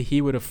wish that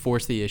he would have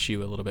forced the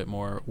issue a little bit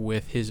more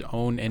with his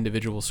own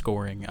individual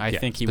scoring. I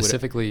think he would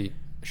specifically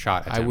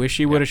shot attempt. I wish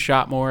he would have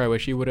shot more. I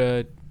wish he would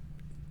have,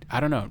 I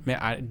don't know,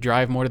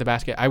 drive more to the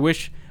basket.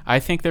 I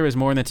think there was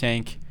more in the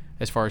tank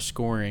as far as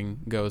scoring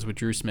goes with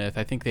Drew Smith.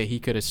 I think that he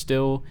could have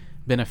still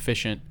been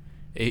efficient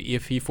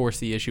if he forced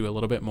the issue a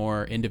little bit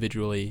more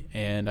individually.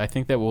 And I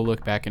think that we'll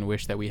look back and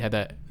wish that we had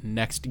that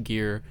next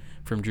gear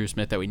from Drew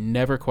Smith that we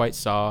never quite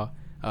saw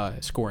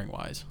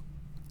scoring-wise.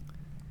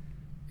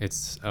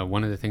 It's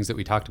one of the things that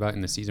we talked about in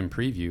the season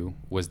preview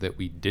was that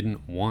we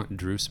didn't want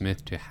Drew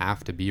Smith to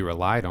have to be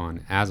relied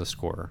on as a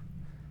scorer.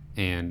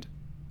 And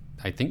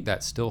I think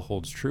that still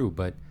holds true,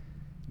 but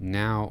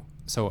now,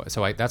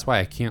 that's why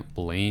I can't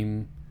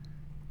blame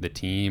the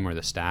team or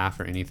the staff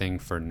or anything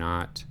for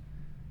not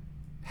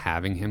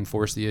having him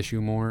force the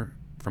issue more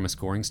from a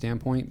scoring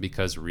standpoint,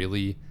 because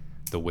really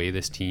the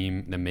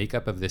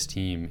makeup of this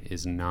team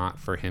is not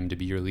for him to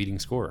be your leading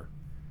scorer.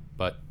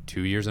 but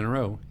 2 years in a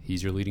row,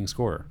 he's your leading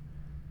scorer.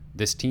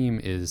 This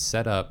team is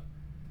set up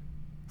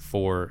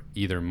for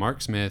either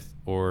Mark Smith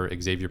or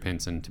Xavier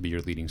Pinson to be your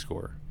leading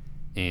scorer.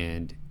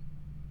 And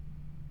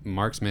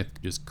Mark Smith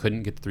just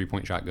couldn't get the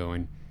three-point shot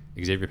going.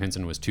 Xavier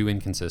Pinson was too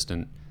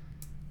inconsistent.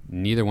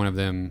 Neither one of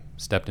them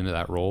stepped into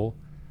that role.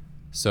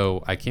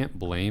 So I can't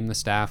blame the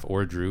staff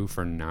or Drew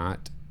for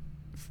not,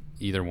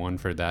 either one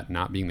for that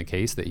not being the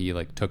case, that he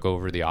like took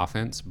over the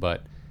offense.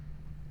 But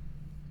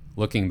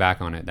looking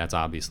back on it, that's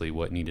obviously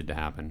what needed to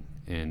happen.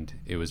 And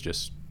it was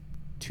just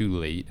too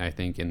late, I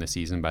think, in the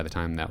season by the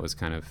time that was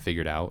kind of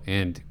figured out.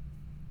 And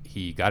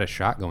he got a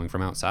shot going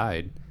from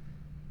outside,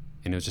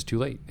 and it was just too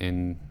late.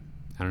 And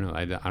I don't know.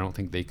 I don't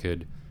think they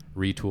could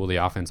retool the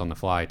offense on the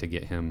fly to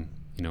get him,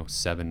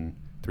 7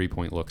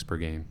 3-point looks per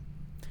game.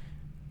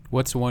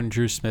 What's one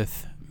Drew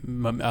Smith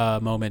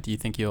moment you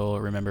think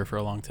you'll remember for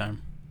a long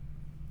time?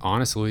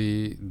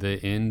 Honestly,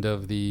 the end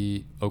of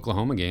the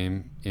Oklahoma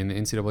game in the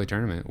NCAA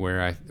tournament,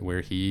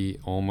 where he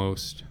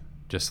almost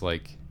just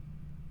like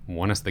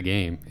won us the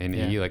game, and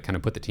he like kind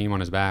of put the team on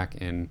his back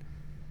and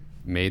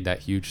made that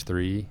huge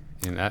three.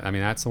 And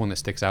that's the one that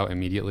sticks out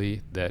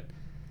immediately.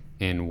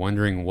 And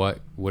wondering what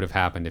would have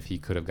happened if he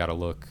could have got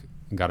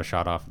a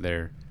shot off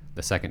there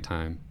the second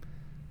time.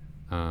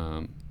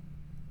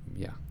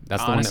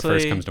 That's the Honestly, one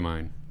that first comes to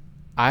mind.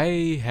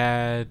 I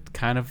had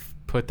kind of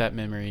put that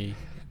memory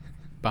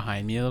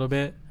behind me a little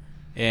bit,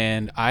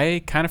 and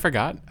I kind of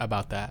forgot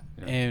about that.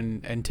 Yeah.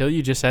 And until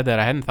you just said that,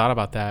 I hadn't thought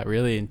about that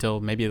really until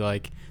maybe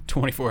like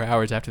 24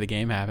 hours after the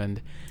game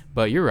happened.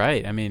 But you're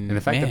right. I mean, and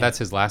the fact that that's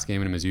his last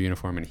game in a Mizzou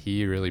uniform, and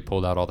he really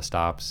pulled out all the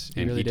stops,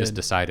 and he just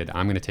decided,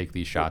 I'm going to take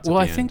these shots. Well,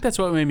 I think that's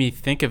what made me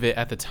think of it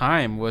at the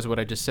time was what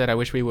I just said. I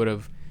wish we would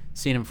have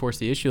seen him force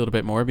the issue a little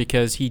bit more,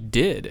 because he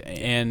did,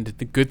 and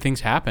the good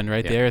things happened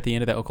right there at the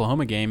end of that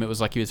Oklahoma game. It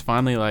was like he was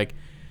finally like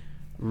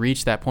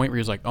reached that point where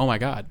he was like, oh my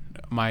God,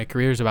 my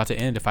career is about to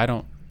end if I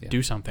don't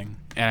do something.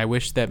 And I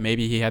wish that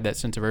maybe he had that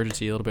sense of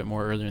urgency a little bit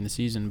more earlier in the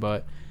season,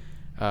 but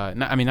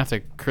not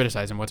to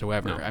criticize him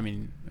whatsoever.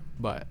 No.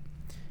 But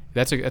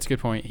that's a good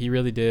point. He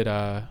really did.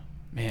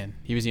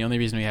 He was the only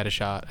reason we had a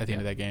shot at the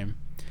end of that game.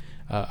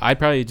 I'd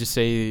probably just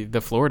say the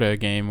Florida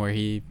game where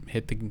he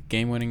hit the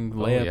game-winning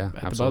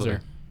layup at the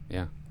buzzer.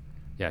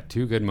 Yeah,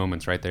 2 good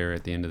moments right there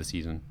at the end of the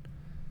season.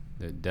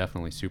 They're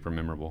definitely super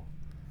memorable.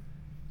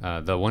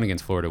 The one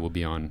against Florida will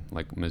be on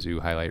like Mizzou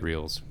highlight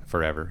reels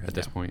forever at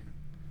this point.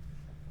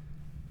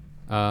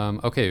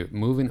 Okay,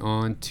 moving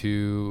on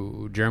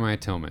to Jeremiah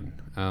Tillman.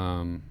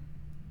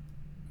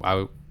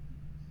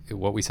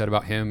 What we said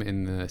about him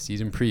in the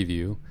season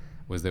preview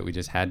was that we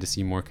just had to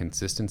see more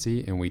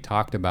consistency, and we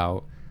talked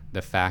about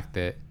the fact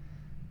that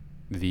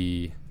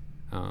the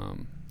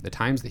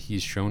times that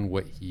he's shown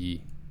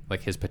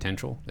his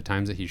potential, the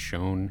times that he's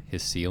shown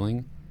his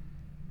ceiling,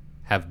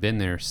 have been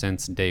there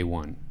since day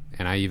one.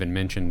 And I even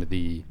mentioned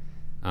the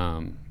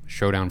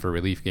showdown for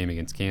relief game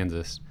against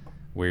Kansas,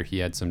 where he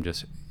had some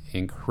just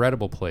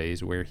incredible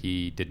plays where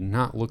he did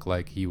not look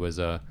like he was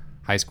a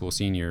high school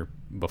senior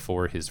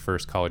before his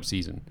first college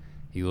season.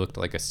 He looked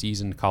like a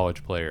seasoned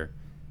college player,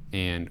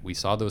 and we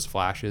saw those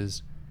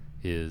flashes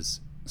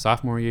his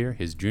sophomore year,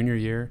 his junior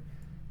year.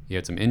 He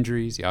had some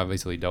injuries. He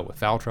obviously dealt with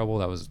foul trouble.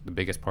 That was the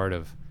biggest part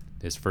of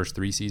his first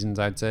 3 seasons,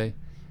 I'd say.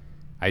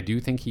 I do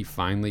think he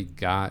finally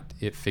got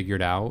it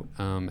figured out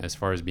as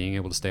far as being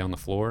able to stay on the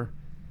floor.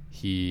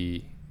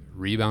 He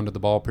rebounded the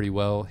ball pretty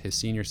well his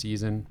senior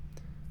season,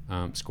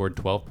 scored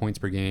 12 points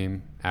per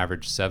game,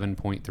 averaged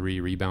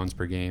 7.3 rebounds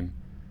per game.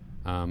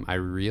 I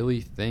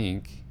really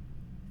think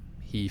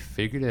he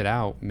figured it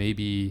out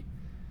maybe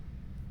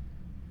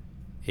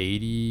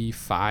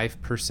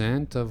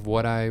 85% of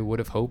what I would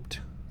have hoped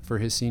for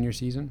his senior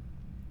season.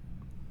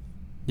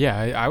 Yeah,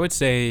 I would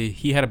say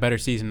he had a better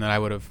season than I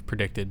would have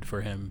predicted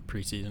for him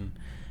preseason.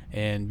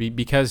 And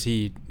because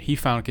he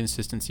found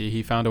consistency,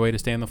 he found a way to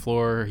stay on the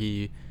floor.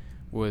 He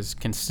was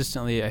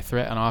consistently a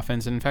threat on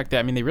offense. And in fact,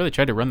 they really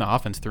tried to run the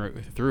offense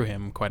through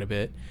him quite a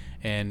bit.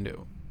 And,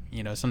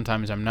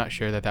 sometimes I'm not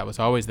sure that was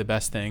always the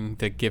best thing,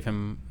 to give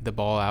him the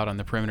ball out on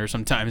the perimeter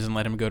sometimes and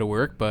let him go to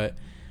work. But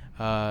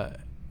for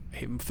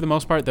the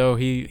most part, though,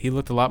 he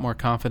looked a lot more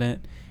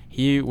confident.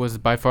 He was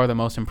by far the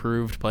most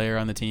improved player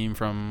on the team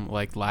from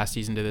like last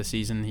season to this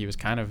season. He was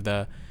kind of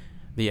the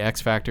X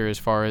factor as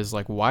far as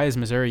like, why is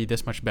Missouri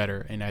this much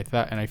better? And I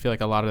feel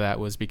like a lot of that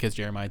was because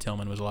Jeremiah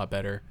Tillman was a lot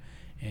better,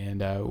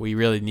 and we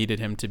really needed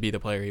him to be the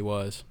player he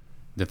was.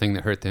 The thing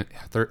that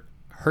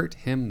hurt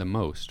him the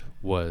most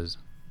was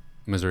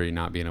Missouri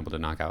not being able to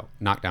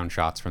knock down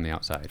shots from the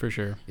outside. For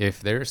sure. If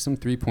there's some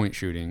 3-point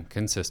shooting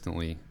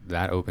consistently,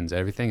 that opens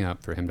everything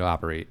up for him to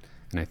operate.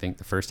 And I think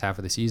the first half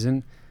of the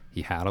season,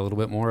 he had a little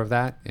bit more of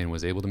that and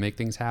was able to make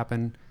things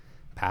happen,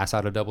 pass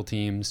out of double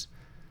teams.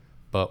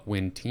 But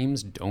when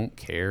teams don't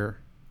care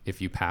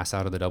if you pass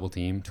out of the double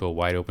team to a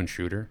wide open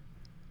shooter,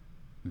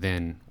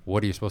 then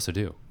what are you supposed to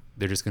do?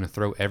 They're just going to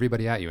throw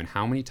everybody at you. And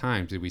how many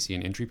times did we see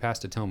an entry pass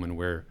to Tillman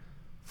where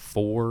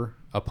 4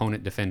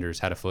 opponent defenders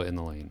had a foot in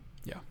the lane?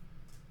 Yeah.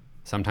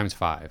 Sometimes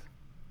 5.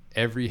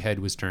 Every head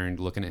was turned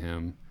looking at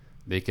him.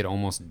 they could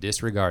almost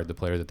disregard the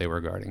player that they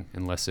were guarding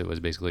unless it was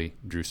basically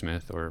Drew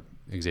Smith or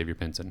Xavier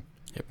Pinson.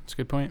 Yep, that's a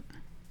good point.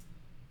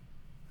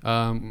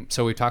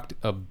 So we talked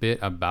a bit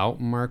about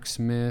Mark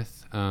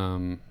Smith.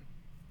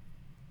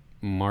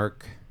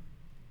 Mark,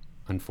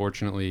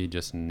 unfortunately,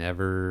 just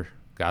never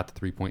got the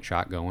three-point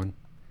shot going.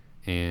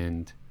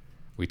 And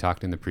we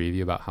talked in the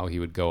preview about how he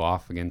would go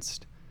off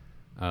against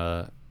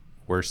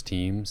worse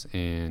teams.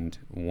 And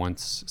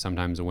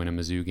sometimes when a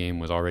Mizzou game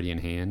was already in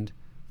hand,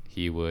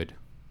 he would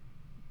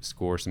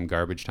score some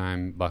garbage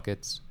time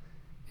buckets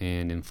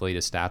and inflate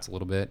his stats a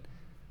little bit.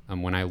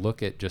 When I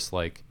look at just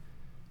like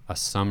a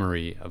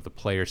summary of the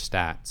player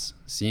stats,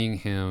 seeing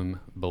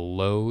him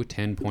below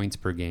 10 points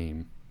per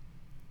game,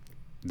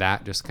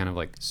 that just kind of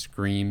like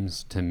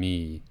screams to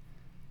me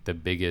the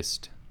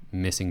biggest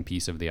missing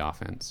piece of the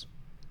offense,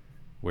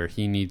 where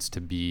he needs to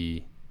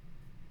be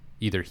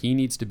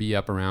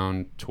up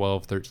around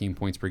 12, 13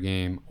 points per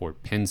game, or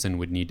Pinson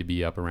would need to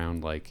be up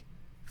around like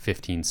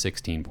 15,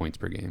 16 points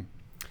per game.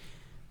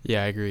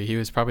 Yeah, I agree. He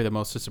was probably the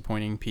most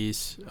disappointing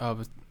piece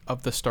of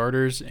the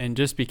starters, and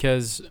just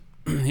because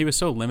he was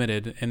so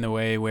limited in the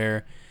way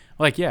where,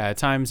 like, yeah, at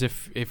times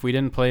if we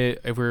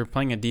were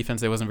playing a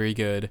defense that wasn't very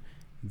good,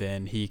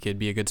 then he could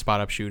be a good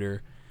spot up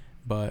shooter.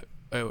 But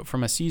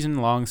from a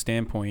season-long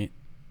standpoint,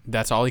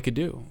 that's all he could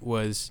do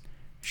was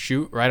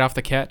shoot right off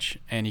the catch,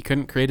 and he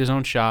couldn't create his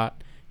own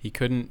shot. He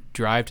couldn't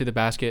drive to the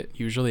basket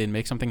usually and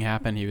make something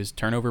happen. He was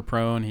turnover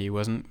prone. He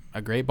wasn't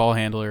a great ball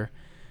handler.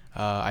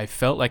 I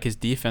felt like his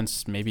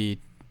defense maybe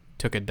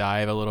took a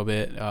dive a little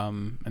bit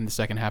in the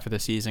second half of the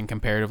season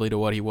comparatively to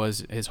what he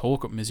was his whole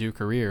Mizzou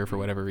career for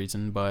whatever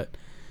reason. But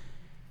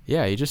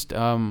yeah, he just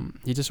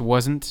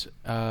wasn't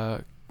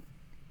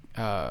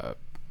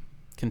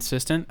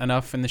consistent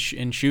enough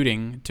in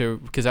shooting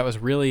because that was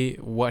really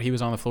what he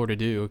was on the floor to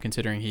do,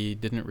 considering he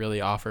didn't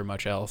really offer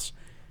much else,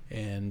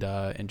 and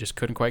just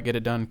couldn't quite get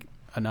it done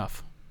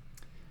enough.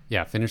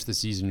 Yeah, finished the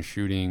season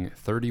shooting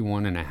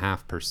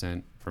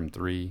 31.5% from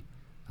three.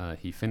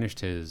 He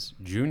finished his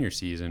junior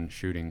season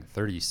shooting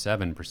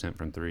 37%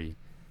 from three,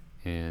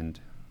 and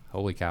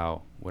holy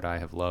cow, would I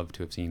have loved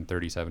to have seen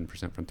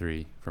 37% from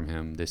three from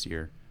him this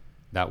year.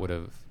 That would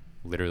have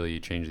literally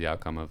changed the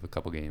outcome of a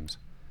couple games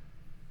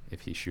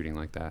if he's shooting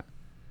like that.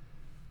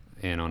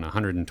 And on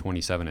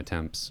 127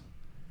 attempts,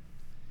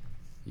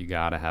 you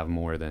got to have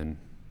more than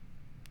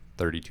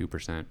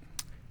 32%.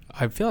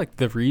 I feel like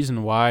the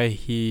reason why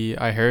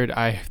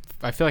I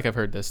feel like I've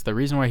heard this. The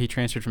reason why he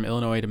transferred from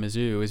Illinois to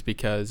Mizzou is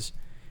because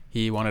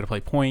he wanted to play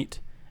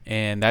point,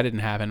 and that didn't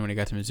happen when he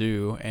got to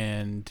Mizzou,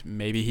 and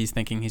maybe he's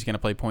thinking he's going to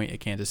play point at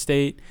Kansas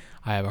State.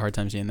 I have a hard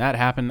time seeing that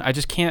happen. I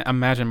just can't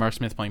imagine Mark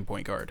Smith playing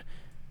point guard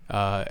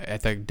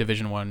at the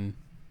Division I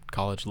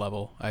college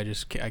level. I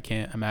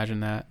can't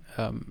imagine that.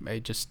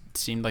 It just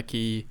seemed like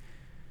he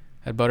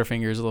had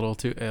butterfingers a little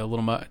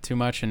too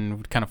much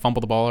and kind of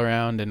fumbled the ball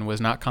around and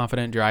was not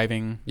confident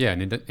driving. Yeah,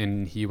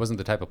 and he wasn't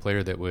the type of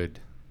player that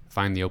would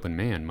find the open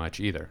man much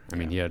either. I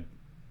mean, he had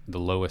the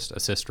lowest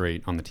assist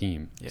rate on the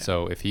team. Yeah.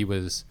 So if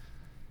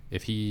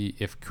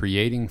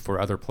creating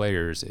for other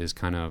players is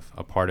kind of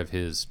a part of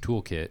his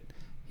toolkit,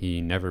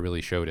 he never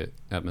really showed it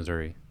at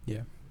Missouri.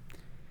 Yeah.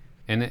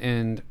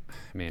 And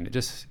man,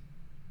 it's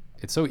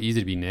so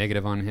easy to be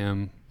negative on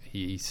him.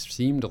 He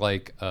seemed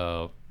like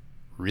a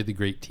really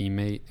great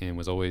teammate and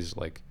was always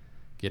like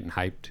getting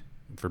hyped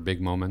for big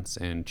moments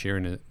and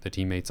cheering the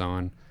teammates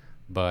on.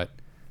 But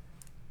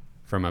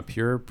from a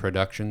pure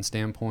production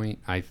standpoint,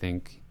 I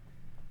think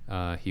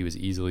he was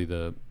easily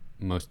the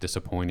most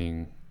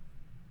disappointing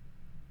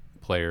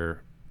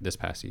player this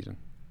past season.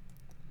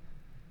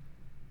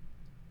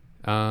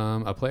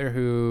 A player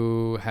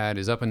who had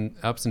his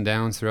ups and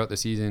downs throughout the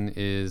season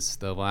is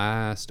second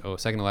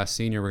to last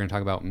senior. We're going to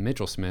talk about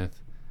Mitchell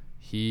Smith.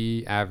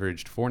 He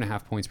averaged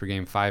 4.5 points per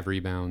game, 5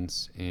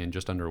 rebounds, and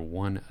just under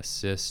 1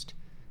 assist.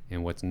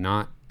 And what's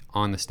not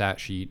on the stat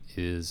sheet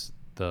is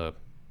the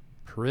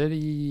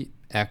pretty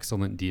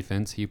excellent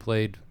defense he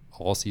played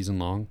all season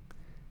long.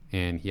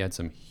 And he had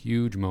some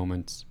huge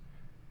moments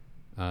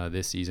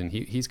this season.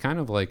 He's kind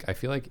of like, I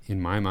feel like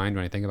in my mind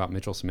when I think about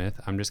Mitchell Smith,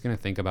 I'm just going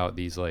to think about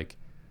these like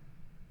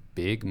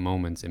big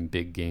moments in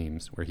big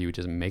games where he would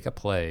just make a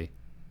play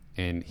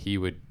and he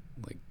would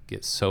like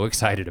get so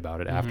excited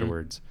about it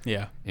afterwards.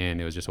 Yeah. And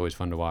it was just always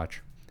fun to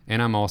watch.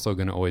 And I'm also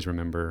going to always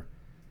remember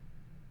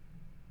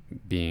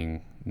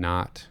being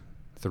not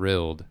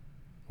thrilled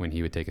when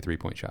he would take a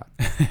 3-point shot.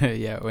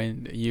 Yeah,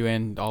 when you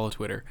and all of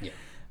Twitter.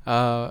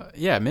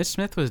 Yeah. Mitch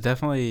Smith was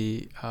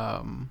definitely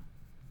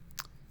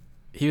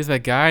he was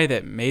that guy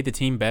that made the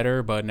team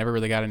better but never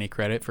really got any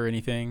credit for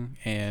anything,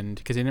 and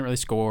because he didn't really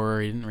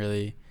score, he didn't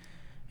really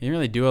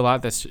do a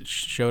lot that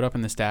showed up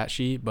in the stat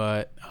sheet,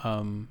 but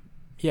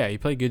yeah, he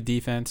played good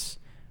defense,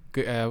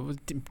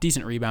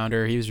 decent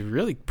rebounder. He was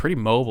really pretty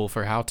mobile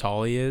for how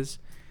tall he is.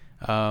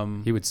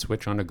 He would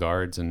switch onto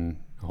guards and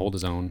hold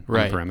his own on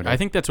right. the perimeter. I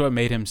think that's what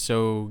made him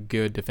so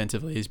good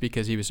defensively, is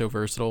because he was so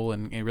versatile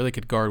and really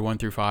could guard 1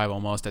 through 5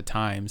 almost at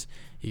times.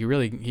 He could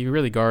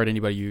really guard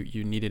anybody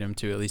you needed him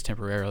to, at least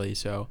temporarily.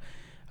 So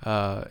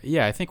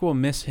yeah, I think we'll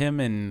miss him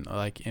in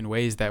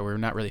ways that we're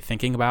not really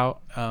thinking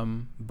about.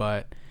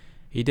 But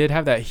he did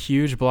have that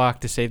huge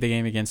block to save the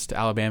game against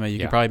Alabama. You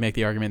could probably make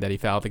the argument that he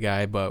fouled the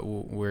guy, but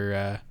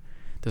we're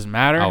doesn't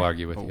matter. I'll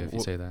argue with you if you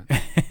say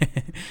that.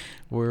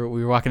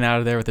 we're walking out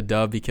of there with a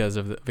dub because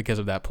of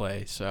that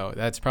play. So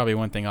that's probably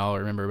one thing I'll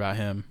remember about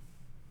him.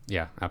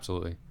 Yeah,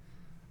 absolutely.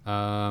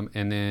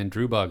 And then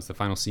Drew Buggs, the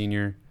final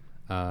senior,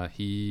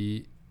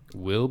 he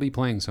will be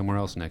playing somewhere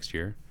else next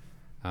year.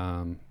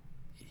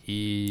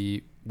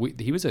 He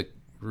was a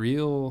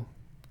real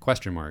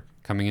question mark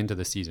coming into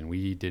the season.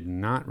 We did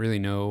not really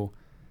know,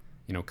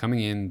 coming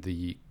in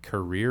the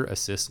career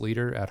assist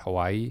leader at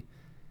Hawaii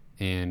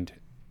and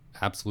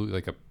absolutely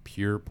like a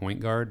pure point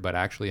guard, but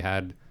actually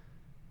had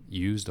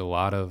used a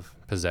lot of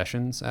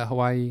possessions at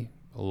Hawaii,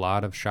 a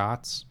lot of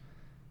shots,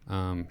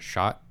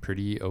 shot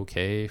pretty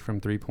okay from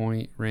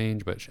 3-point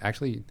range, but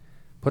actually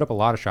put up a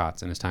lot of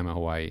shots in his time at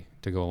Hawaii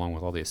to go along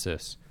with all the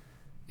assists.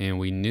 And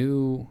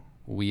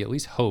we at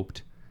least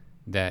hoped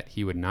that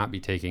he would not be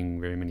taking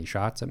very many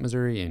shots at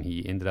Missouri, and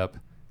he ended up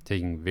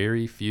taking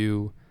very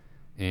few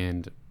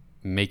and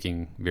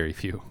making very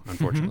few,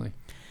 unfortunately.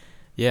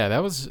 Yeah,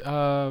 that was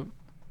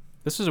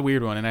this was a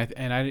weird one,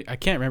 and I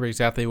can't remember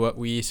exactly what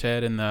we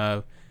said in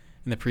the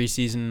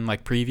preseason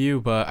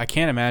preview, but I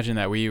can't imagine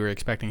that we were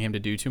expecting him to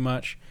do too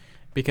much,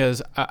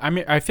 because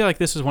I feel like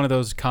this is one of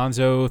those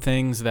Konzo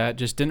things that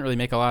just didn't really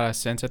make a lot of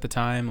sense at the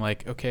time.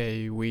 Like,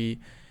 okay, we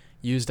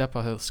used up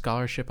a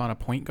scholarship on a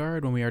point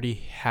guard when we already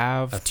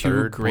have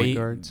two great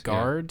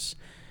guards,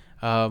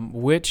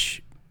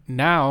 which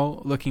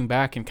now looking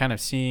back and kind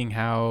of seeing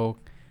how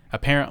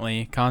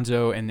apparently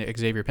Konzo and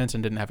Xavier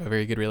Pinson didn't have a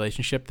very good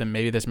relationship, then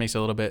maybe this makes a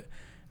little bit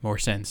more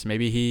sense.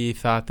 Maybe he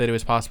thought that it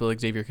was possible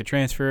Xavier could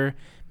transfer.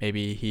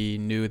 Maybe he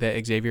knew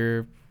that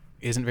Xavier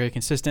isn't very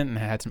consistent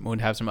and would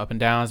have some up and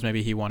downs.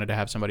 Maybe he wanted to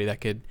have somebody that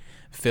could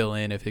fill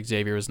in if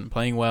Xavier wasn't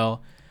playing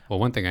well. Well,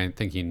 one thing I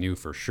think he knew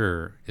for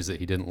sure is that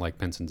he didn't like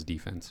Pinson's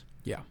defense.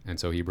 Yeah. And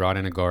so he brought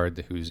in a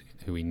guard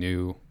who he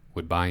knew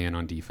would buy in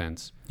on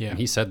defense. Yeah. And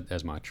he said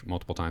as much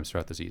multiple times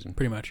throughout the season.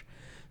 Pretty much.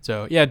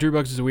 So, yeah, Drew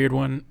Buggs is a weird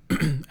one.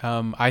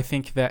 I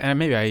think that, and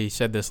maybe I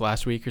said this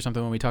last week or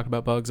something when we talked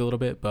about Buggs a little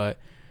bit, but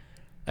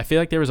I feel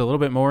like there was a little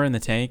bit more in the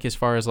tank as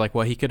far as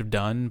what he could have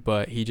done,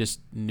 but he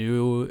just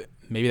knew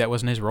maybe that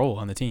wasn't his role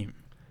on the team.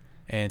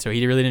 And so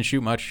he really didn't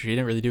shoot much. He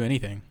didn't really do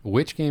anything.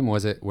 Which game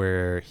was it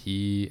where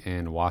he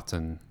and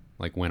Watson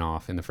went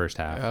off in the first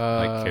half,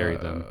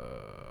 carried them?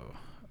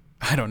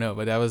 I don't know,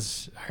 but that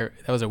was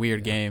a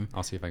weird game.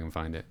 I'll see if I can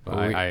find it. But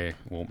I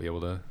won't be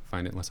able to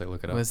find it unless I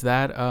look it up. Was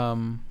that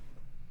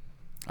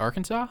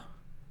Arkansas?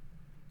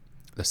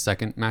 The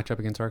second matchup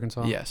against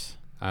Arkansas? Yes.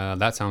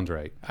 That sounds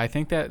right. I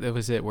think that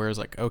was it, where it was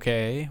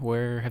okay,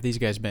 where have these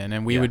guys been?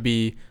 And we would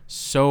be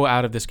so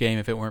out of this game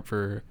if it weren't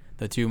for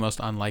the two most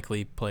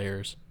unlikely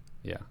players.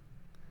 Yeah.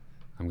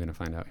 I'm going to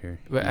find out here.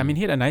 But, I mean,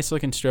 he had a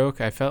nice-looking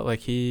stroke. I felt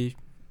like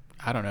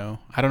I don't know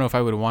if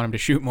I would want him to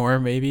shoot more,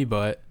 maybe,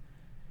 but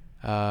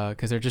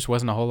because there just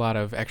wasn't a whole lot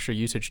of extra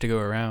usage to go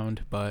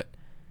around. But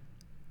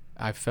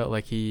I felt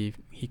like he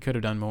could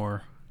have done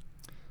more.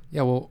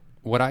 Yeah, well,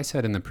 what I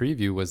said in the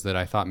preview was that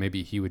I thought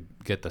maybe he would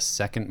get the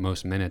second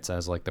most minutes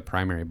as the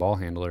primary ball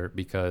handler,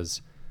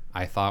 because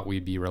I thought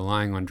we'd be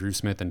relying on Drew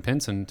Smith and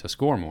Pinson to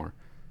score more.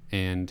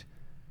 And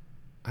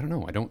I don't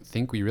know. I don't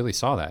think we really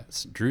saw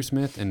that. Drew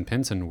Smith and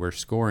Pinson were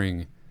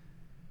scoring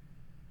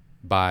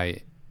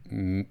by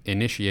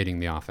initiating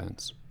the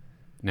offense.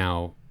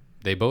 Now,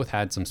 they both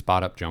had some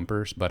spot-up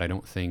jumpers, but I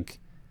don't think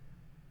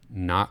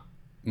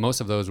most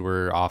of those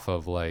were off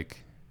of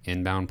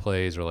inbound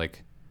plays or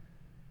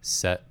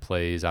set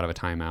plays out of a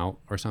timeout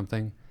or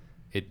something.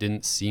 It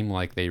didn't seem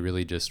like they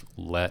really just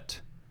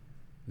let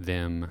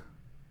them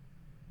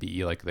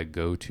be the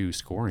go-to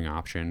scoring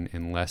option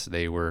unless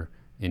they were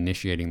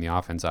initiating the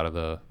offense out of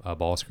the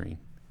ball screen.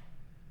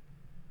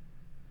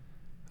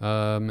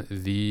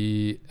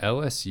 The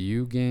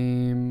LSU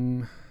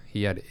game,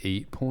 he had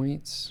 8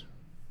 points.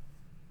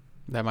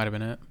 That might have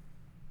been it.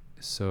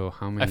 So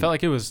how many? I felt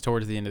like it was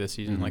towards the end of the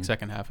season,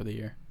 second half of the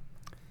year.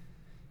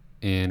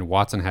 And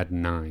Watson had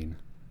 9.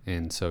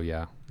 And so,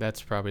 yeah.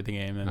 That's probably the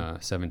game.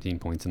 17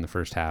 points in the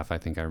first half. I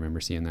think I remember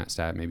seeing that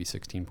stat, maybe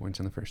 16 points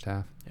in the first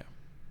half. Yeah.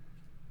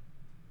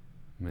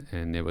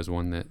 And it was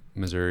one that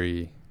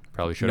Missouri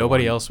probably should have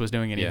Nobody won. else was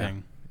doing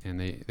anything. Yeah.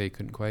 And they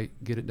couldn't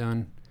quite get it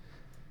done.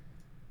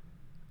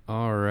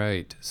 All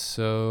right.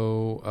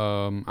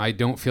 So I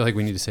don't feel like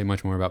we need to say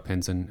much more about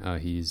Pinson.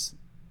 He's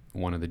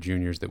one of the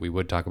juniors that we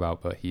would talk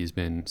about, but he's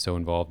been so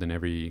involved in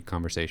every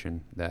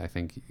conversation that I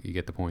think you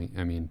get the point.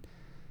 I mean,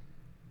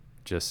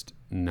 just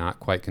not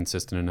quite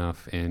consistent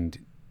enough, and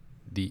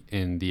the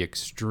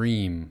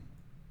extreme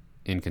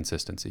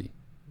inconsistency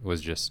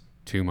was just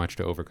too much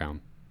to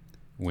overcome.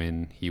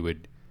 When he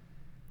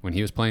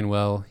was playing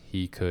well,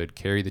 he could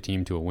carry the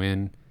team to a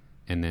win,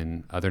 and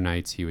then other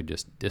nights he would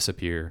just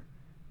disappear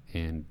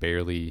and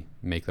barely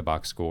make the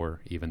box score,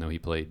 even though he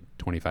played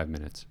 25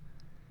 minutes.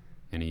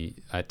 And he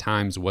at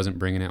times wasn't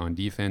bringing it on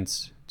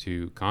defense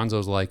to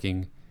Konzo's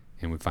liking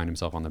and would find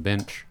himself on the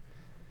bench.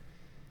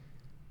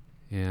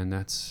 and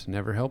that's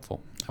never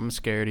helpful. I'm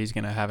scared he's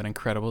going to have an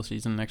incredible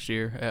season next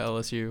year at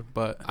LSU.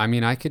 But I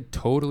mean, I could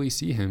totally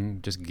see him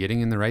just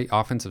getting in the right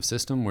offensive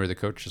system where the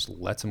coach just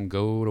lets him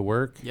go to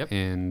work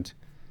and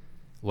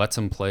lets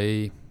him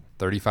play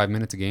 35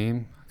 minutes a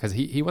game, because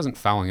he wasn't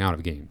fouling out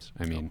of games.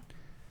 I mean,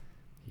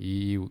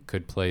 he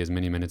could play as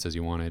many minutes as he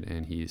wanted,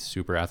 and he's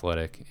super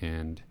athletic,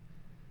 and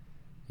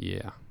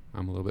yeah,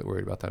 I'm a little bit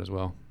worried about that as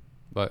well.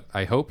 But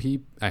I hope he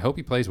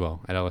plays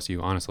well at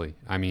LSU, honestly.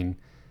 I mean,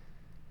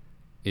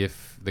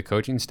 if the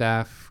coaching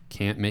staff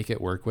can't make it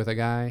work with a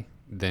guy,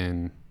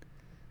 then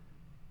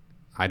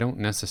I don't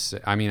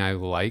necessarily... I mean, I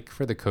like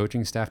for the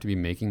coaching staff to be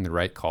making the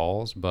right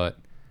calls, but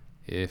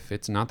if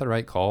it's not the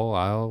right call,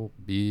 I'll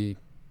be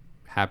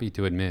happy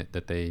to admit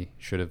that they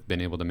should have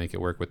been able to make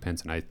it work with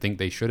Pinson. I think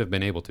they should have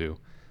been able to,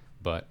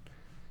 but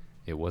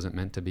it wasn't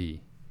meant to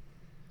be.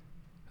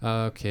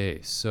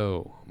 Okay,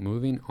 so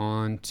moving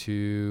on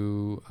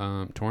to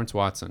Torrance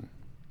Watson.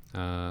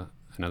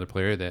 Another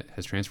player that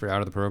has transferred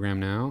out of the program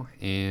now,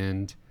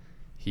 and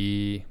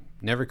he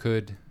never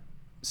could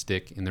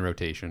stick in the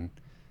rotation.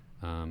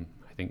 I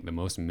think the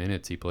most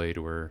minutes he played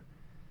were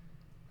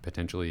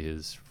potentially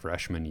his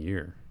freshman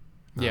year.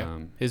 Yeah,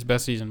 his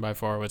best season by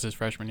far was his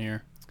freshman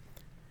year.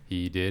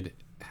 He did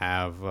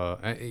have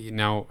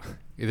now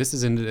this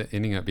is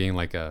ending up being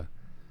like a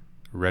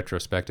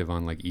retrospective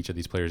on like each of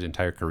these players'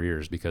 entire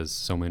careers, because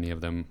so many of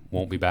them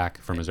won't be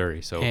back for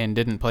Missouri. So and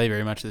didn't play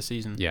very much this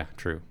season. Yeah,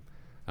 true.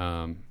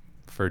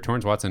 For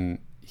Torrance Watson,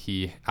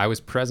 I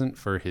was present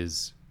for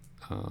his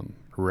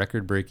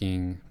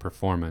record-breaking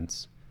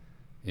performance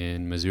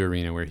in Mizzou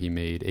Arena, where he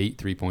made 8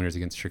 3-pointers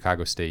against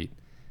Chicago State,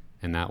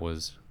 and that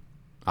was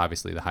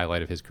obviously the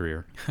highlight of his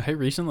career. I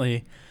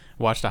recently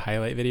watched a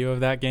highlight video of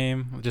that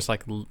game, just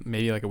like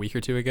maybe like a week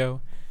or two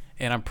ago,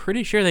 and I'm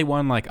pretty sure they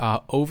won like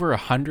over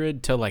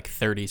 100 to like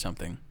 30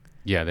 something.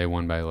 Yeah, they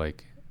won by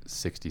like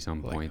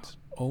 60-some points.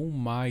 Oh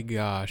my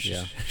gosh.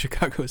 Yeah.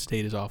 Chicago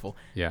State is awful.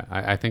 Yeah,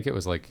 I think it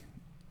was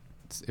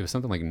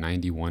something like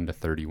 91 to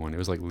 31. It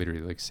was like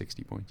literally like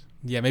 60 points.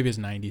 Yeah, maybe it's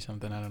 90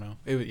 something. I don't know.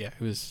 It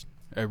was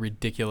a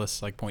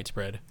ridiculous like point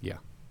spread. Yeah.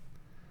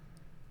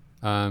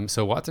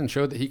 So Watson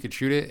showed that he could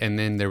shoot it, and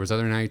then there was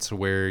other nights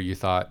where you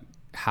thought,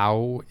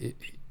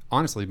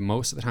 honestly,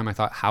 most of the time I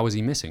thought, how is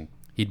he missing?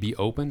 He'd be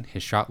open.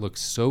 His shot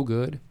looks so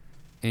good,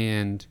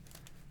 and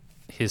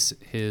his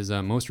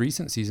most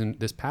recent season,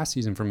 this past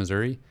season for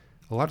Missouri,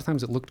 a lot of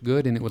times it looked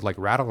good, and it would like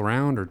rattle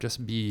around or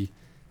just be.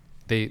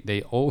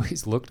 They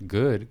always looked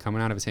good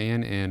coming out of his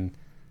hand, and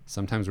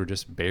sometimes were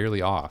just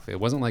barely off. It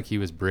wasn't like he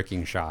was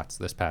bricking shots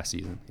this past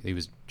season. He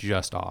was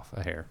just off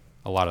a hair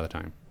a lot of the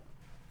time.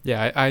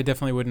 Yeah, I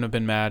definitely wouldn't have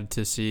been mad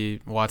to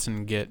see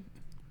Watson get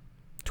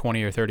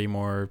 20 or 30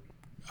 more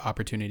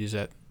opportunities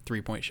at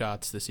 3-point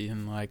shots this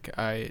season.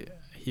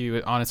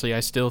 Honestly, I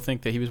still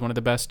think that he was one of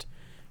the best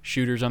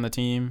shooters on the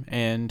team,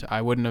 and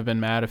I wouldn't have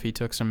been mad if he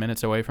took some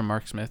minutes away from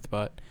Mark Smith,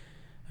 but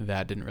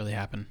that didn't really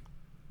happen.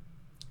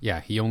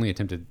 Yeah,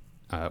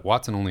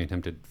 Watson only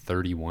attempted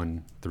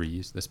 31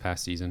 threes this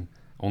past season,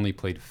 only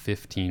played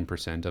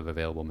 15% of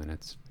available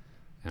minutes.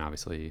 And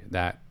obviously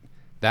that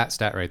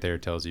stat right there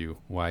tells you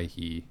why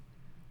he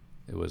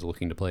was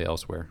looking to play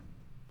elsewhere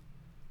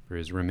for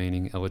his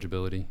remaining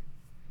eligibility.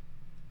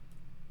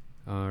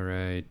 All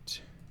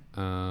right.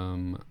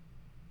 Javon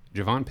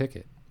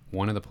Pickett,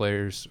 one of the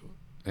players,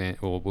 and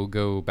we'll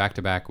go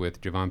back-to-back with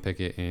Javon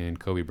Pickett and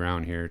Kobe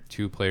Brown here,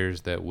 2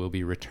 players that will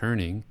be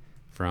returning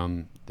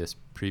from this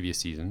previous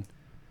season.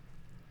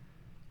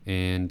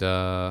 And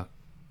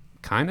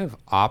kind of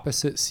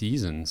opposite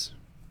seasons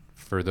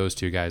for those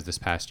 2 guys this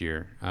past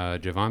year.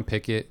 Javon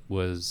Pickett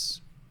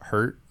was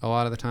hurt a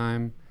lot of the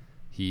time.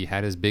 He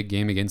had his big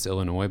game against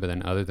Illinois, but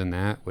then other than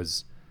that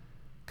was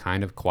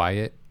kind of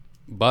quiet,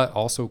 but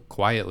also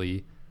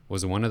quietly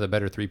was one of the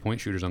better 3-point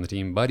shooters on the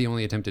team, but he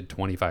only attempted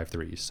 25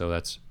 threes. So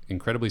that's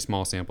incredibly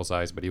small sample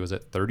size, but he was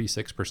at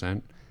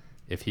 36%.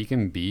 If he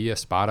can be a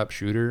spot-up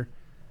shooter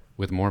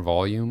with more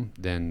volume,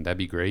 then that'd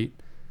be great.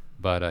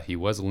 But he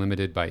was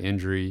limited by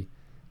injury,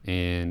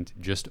 and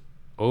just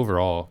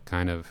overall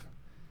kind of,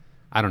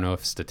 I don't know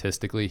if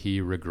statistically he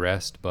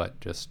regressed, but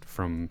just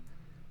from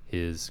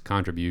his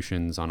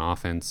contributions on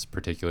offense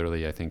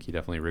particularly, I think he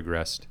definitely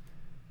regressed,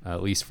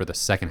 at least for the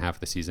second half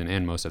of the season,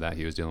 and most of that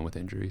he was dealing with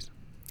injuries.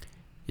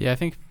 Yeah, I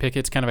think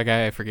Pickett's kind of a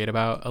guy I forget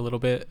about a little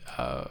bit,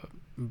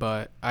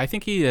 but I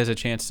think he has a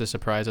chance to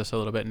surprise us a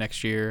little bit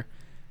next year.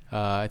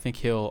 I think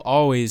he'll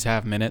always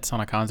have minutes on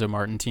a Conzo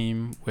Martin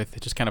team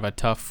with just kind of a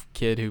tough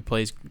kid who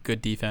plays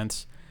good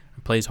defense,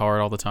 plays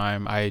hard all the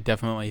time. I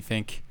definitely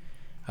think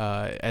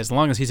as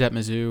long as he's at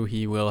Mizzou,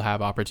 he will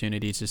have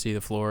opportunities to see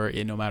the floor,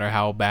 no matter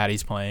how bad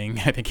he's playing.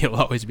 I think he'll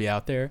always be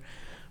out there.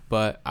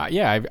 But I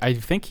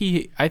think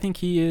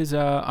he is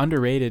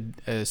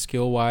underrated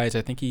skill wise.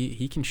 I think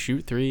he can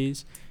shoot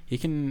threes. He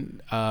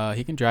can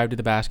drive to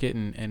the basket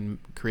and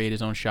create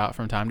his own shot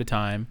from time to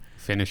time.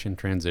 Finish in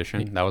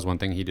transition. That was one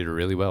thing he did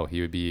really well.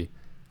 He would be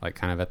like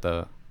kind of at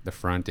the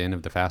front end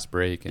of the fast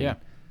break and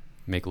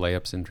make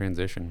layups in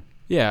transition.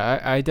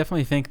 Yeah, I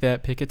definitely think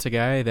that Pickett's a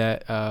guy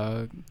that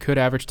could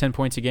average 10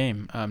 points a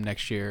game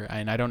next year.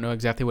 And I don't know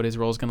exactly what his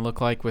role is going to look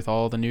like with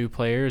all the new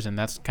players, and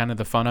that's kind of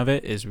the fun of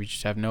it, is we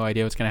just have no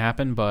idea what's going to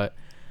happen. But,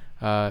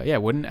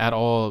 wouldn't at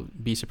all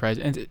be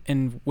surprised.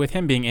 And with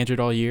him being injured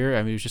all year,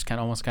 I mean, it was just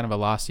almost kind of a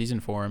lost season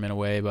for him in a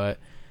way. But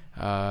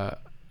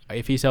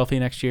if he's healthy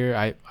next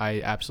year,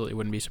 I absolutely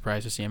wouldn't be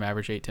surprised to see him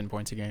average 10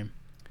 points a game.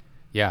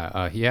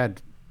 Yeah, he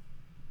had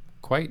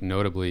quite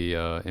notably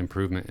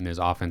improvement in his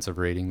offensive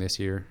rating this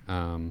year.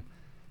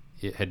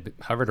 It had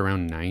hovered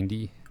around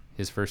 90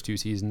 his first 2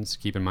 seasons.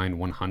 Keep in mind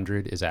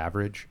 100 is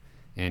average,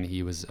 and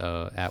he was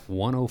at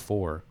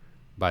 104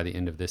 by the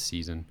end of this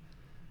season.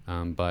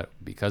 But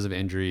because of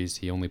injuries,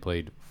 he only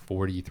played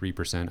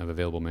 43% of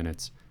available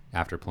minutes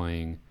after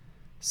playing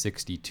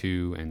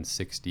 62 and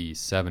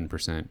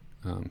 67%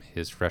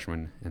 his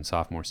freshman and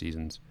sophomore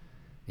seasons.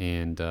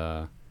 And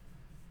that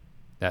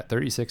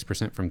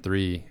 36% from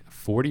 3,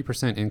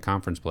 40% in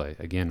conference play,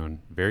 again,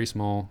 on very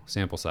small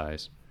sample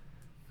size.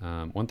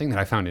 One thing that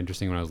I found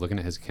interesting when I was looking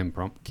at his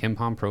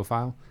KenPom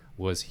profile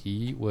was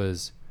he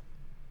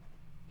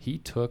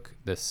took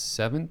the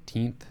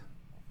 17th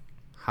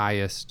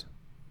highest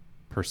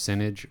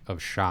percentage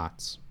of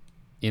shots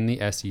in the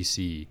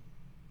SEC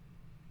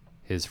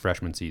his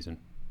freshman season.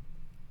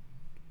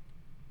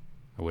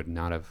 I would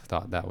not have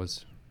thought that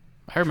was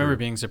I remember true.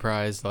 being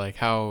surprised, like,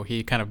 how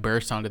he kind of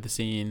burst onto the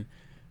scene.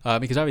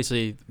 Because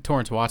obviously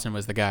Torrance Watson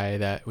was the guy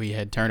that we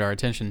had turned our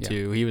attention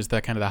to. He was the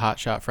kind of the hot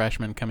shot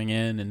freshman coming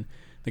in, and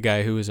the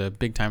guy who was a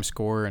big time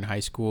scorer in high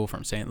school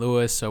from St.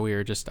 Louis. So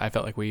I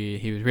felt like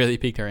he was really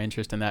piqued our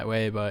interest in that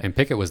way. But And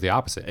Pickett was the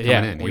opposite. yeah,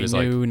 Coming in. He we was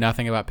knew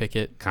nothing about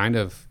Pickett. kind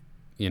of,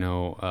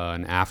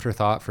 an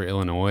afterthought for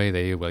Illinois.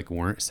 They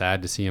weren't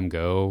sad to see him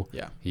go.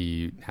 Yeah.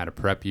 He had a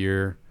prep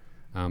year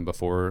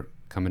before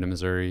coming to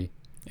Missouri.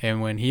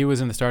 And when he was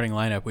in the starting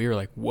lineup, we were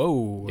like,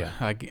 whoa.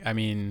 Yeah. I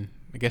mean,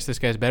 I guess this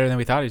guy's better than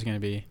we thought he was going to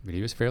be. But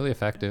he was fairly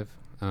effective,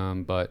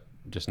 but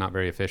just not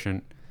very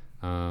efficient.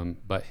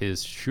 But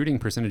his shooting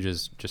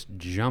percentages just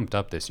jumped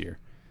up this year.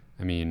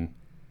 I mean,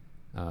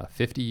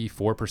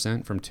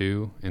 54% from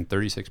 2 and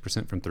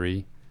 36% from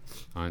 3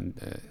 on,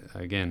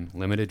 again,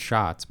 limited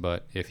shots.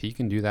 But if he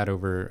can do that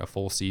over a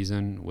full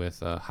season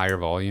with a higher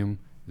volume,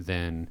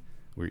 then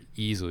we're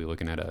easily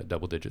looking at a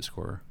double-digit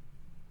scorer.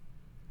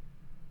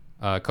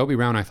 Kobe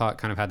Brown, I thought,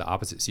 kind of had the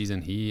opposite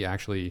season. He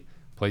actually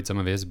played some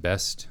of his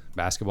best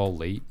basketball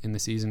late in the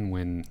season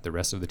when the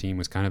rest of the team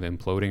was kind of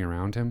imploding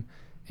around him.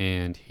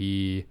 And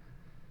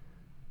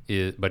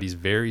but he's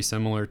very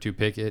similar to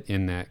Pickett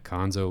in that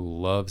Konzo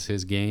loves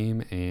his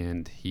game,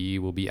 and he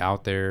will be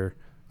out there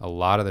a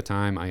lot of the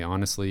time. I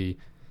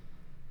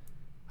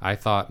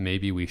thought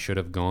maybe we should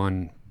have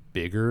gone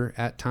bigger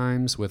at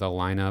times with a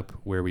lineup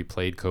where we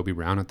played Kobe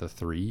Brown at the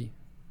 3,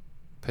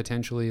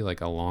 potentially,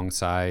 like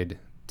alongside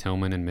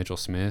Tillman and Mitchell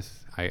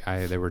Smith.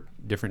 There were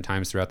different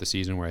times throughout the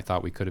season where I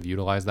thought we could have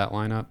utilized that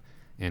lineup,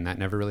 and that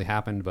never really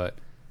happened. But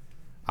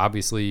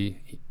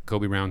obviously,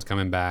 Kobe Brown's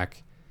coming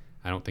back.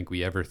 I don't think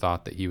we ever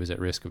thought that he was at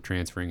risk of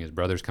transferring. His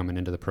brother's coming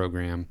into the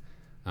program.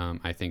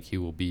 I think he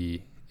will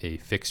be a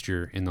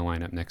fixture in the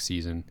lineup next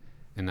season.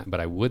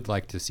 But I would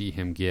like to see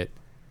him get.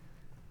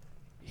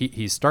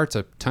 He starts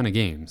a ton of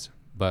games,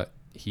 but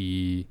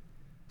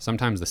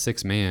sometimes the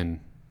 6th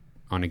man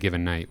on a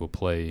given night will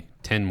play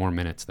 10 more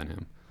minutes than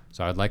him.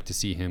 So I'd like to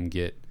see him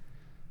get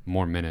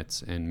more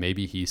minutes, and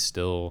maybe he's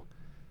still,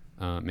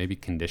 maybe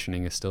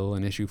conditioning is still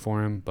an issue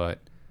for him, but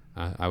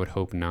I would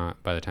hope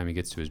not by the time he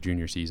gets to his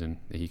junior season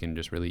that he can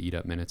just really eat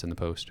up minutes in the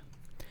post.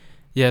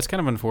 Yeah, it's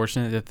kind of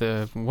unfortunate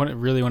that one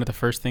of the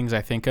first things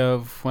I think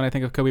of when I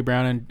think of Kobe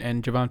Brown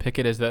and Javon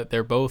Pickett is that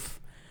they're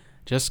both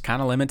just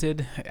kind of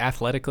limited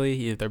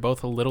athletically. They're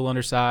both a little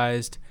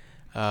undersized.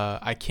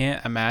 I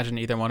can't imagine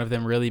either one of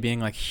them really being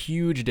like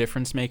huge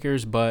difference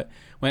makers. But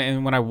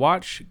when I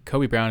watch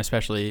Kobe Brown,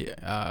 especially,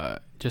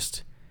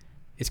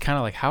 it's kind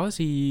of like, how is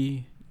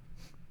he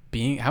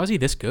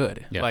this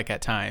good? Yeah. Like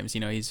at times,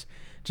 he's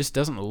just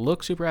doesn't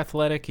look super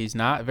athletic. He's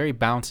not very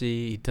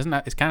bouncy.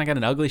 He's kind of got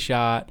an ugly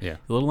shot. Yeah.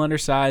 A little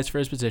undersized for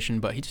his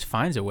position, but he just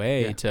finds a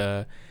way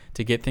to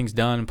get things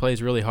done and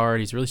plays really hard.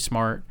 He's really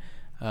smart.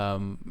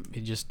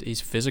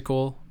 He's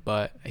physical,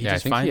 but he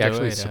just finds a way. I think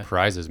he actually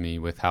surprises me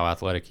with how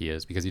athletic he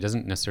is, because he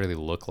doesn't necessarily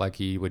look like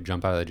he would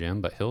jump out of the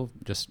gym, but he'll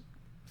just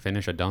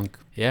finish a dunk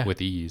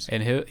with ease.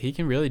 And he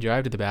can really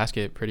drive to the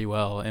basket pretty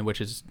well, and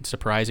which is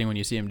surprising when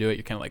you see him do it.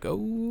 You're kind of like,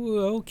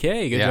 oh,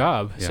 okay, good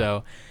job. Yeah.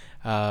 So,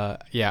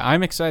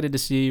 I'm excited to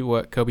see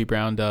what Kobe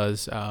Brown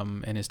does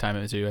in his time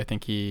at Mizzou. I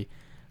think he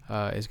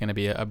is going to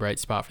be a bright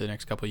spot for the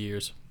next couple of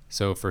years.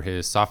 So for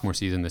his sophomore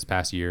season this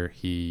past year,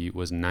 he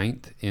was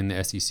 9th in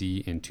the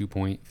SEC in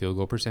 2-point field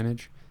goal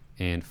percentage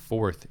and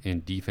 4th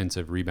in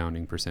defensive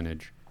rebounding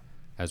percentage,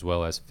 as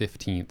well as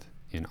 15th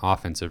in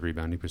offensive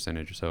rebounding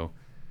percentage. So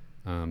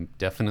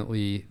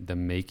definitely the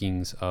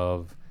makings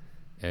of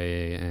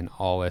an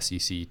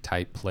all-SEC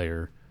type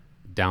player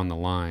down the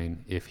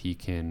line if he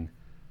can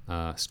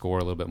score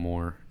a little bit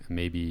more.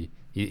 Maybe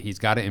he's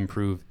got to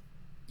improve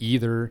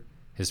either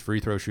his free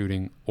throw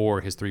shooting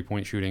or his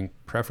 3-point shooting,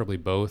 preferably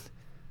both.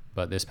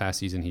 but this past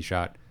season he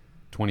shot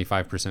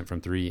 25%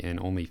 from 3 and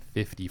only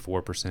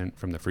 54%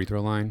 from the free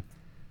throw line.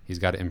 He's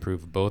got to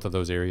improve both of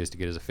those areas to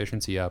get his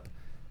efficiency up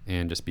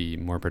and just be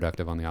more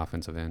productive on the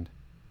offensive end.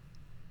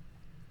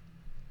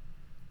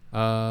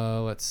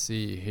 Let's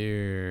see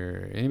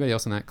here. Anybody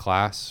else in that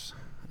class?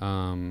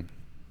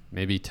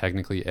 Maybe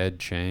technically Ed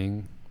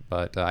Chang,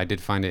 but I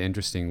did find it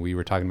interesting. We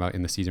were talking about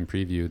in the season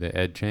preview that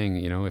Ed Chang,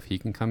 if he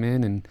can come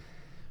in and,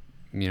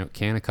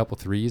 can a couple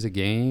threes a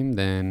game,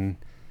 then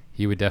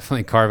he would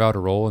definitely carve out a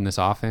role in this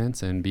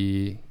offense and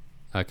be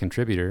a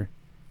contributor.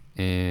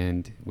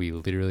 And we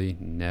literally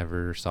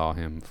never saw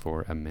him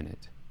for a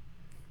minute.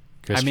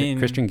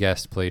 Christian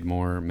Guest played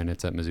more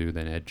minutes at Mizzou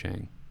than Ed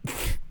Chang.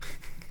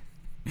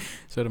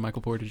 So did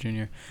Michael Porter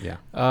Jr. Yeah.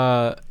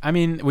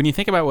 When you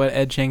think about what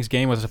Ed Chang's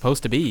game was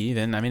supposed to be,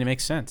 then, it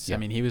makes sense. Yeah.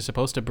 He was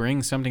supposed to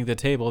bring something to the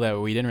table that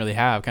we didn't really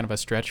have, kind of a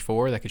stretch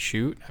four that could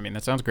shoot.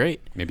 That sounds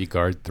great. Maybe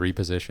guard 3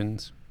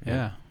 positions.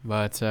 Yeah.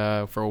 But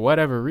for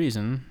whatever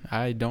reason,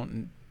 I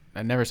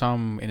never saw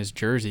him in his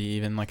jersey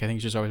even. I think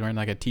he's just always wearing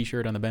a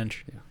T-shirt on the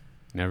bench. Yeah.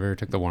 Never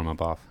took the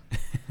warm-up off.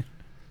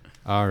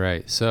 All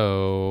right,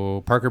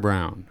 so Parker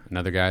Brown,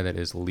 another guy that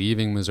is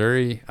leaving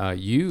Missouri.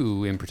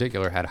 You, in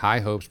particular, had high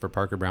hopes for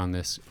Parker Brown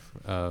this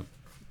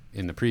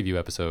in the preview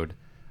episode.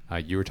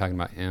 You were talking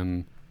about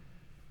him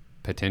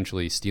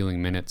potentially stealing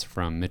minutes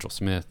from Mitchell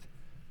Smith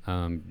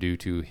due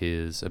to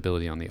his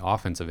ability on the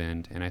offensive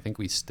end, and I think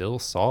we still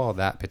saw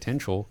that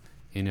potential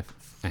in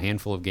a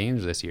handful of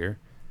games this year,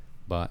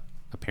 but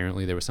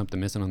apparently there was something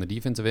missing on the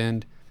defensive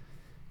end,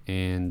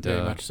 and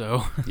very much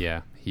so.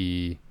 Yeah,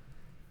 he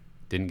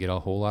didn't get a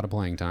whole lot of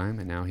playing time,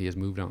 and now he has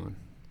moved on.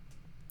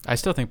 I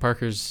still think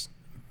Parker's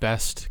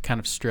best kind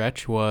of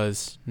stretch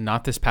was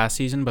not this past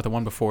season, but the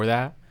one before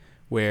that,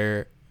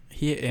 where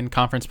he, in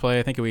conference play,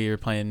 I think we were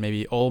playing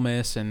maybe Ole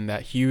Miss and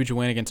that huge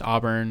win against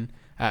Auburn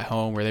at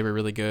home where they were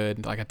really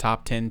good, like a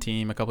top 10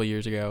 team a couple of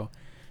years ago.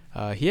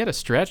 He had a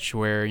stretch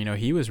where,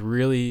 he was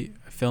really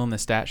filling the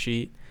stat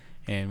sheet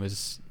and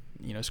was,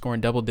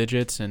 scoring double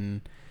digits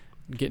and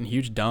getting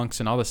huge dunks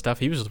and all this stuff.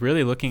 He was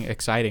really looking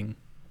exciting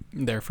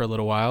there for a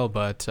little while,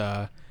 but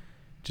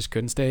just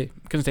couldn't stay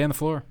on the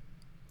floor.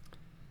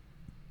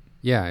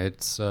 Yeah,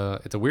 it's a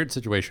weird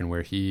situation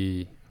where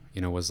he,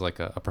 was like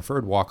a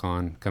preferred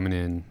walk-on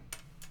coming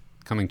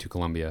to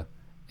Columbia,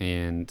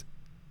 and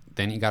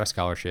then he got a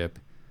scholarship,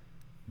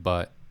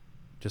 but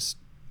just,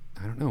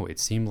 I don't know,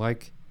 it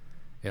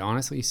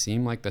honestly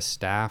seemed like the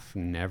staff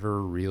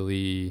never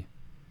really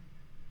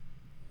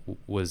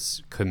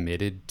was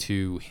committed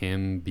to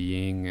him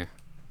being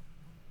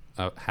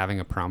having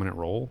a prominent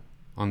role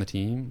on the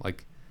team.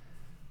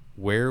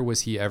 Where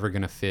was he ever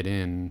going to fit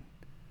in?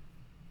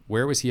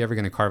 Where was he ever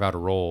going to carve out a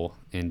role?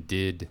 And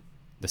did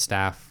the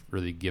staff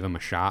really give him a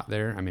shot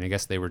there? I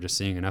guess they were just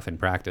seeing enough in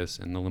practice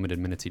and the limited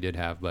minutes he did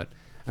have. But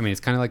it's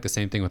kind of like the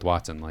same thing with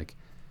Watson.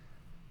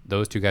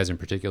 Those two guys in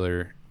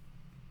particular,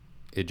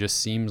 it just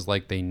seems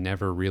like they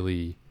never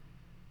really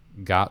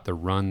got the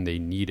run they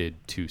needed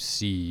to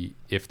see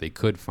if they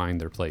could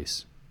find their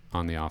place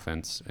on the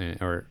offense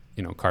or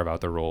carve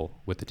out their role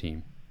with the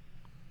team.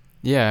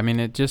 Yeah,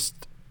 it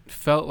just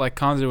felt like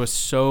Konza was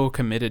so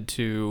committed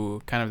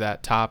to kind of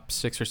that top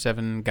 6 or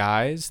 7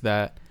 guys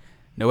that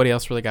nobody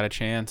else really got a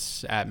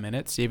chance at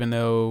minutes, even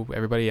though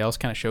everybody else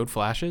kind of showed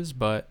flashes.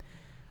 But,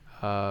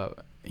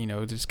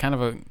 just kind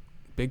of a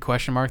big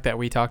question mark that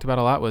we talked about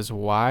a lot was,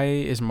 why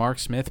is Mark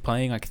Smith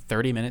playing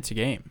 30 minutes a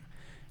game?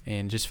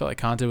 And just felt like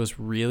Konza was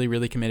really,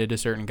 really committed to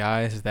certain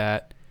guys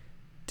that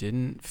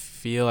didn't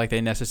feel like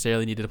they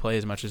necessarily needed to play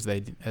as much as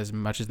they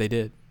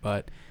did.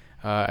 But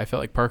I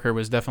felt like Parker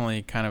was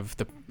definitely kind of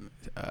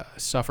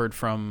suffered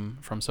from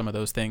some of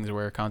those things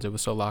where Konza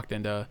was so locked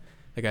into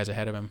the guys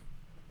ahead of him.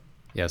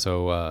 Yeah,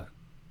 so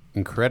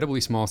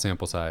incredibly small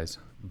sample size,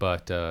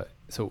 but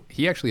so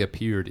he actually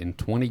appeared in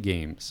 20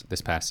 games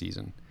this past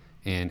season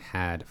and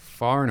had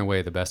far and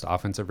away the best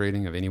offensive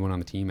rating of anyone on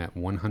the team at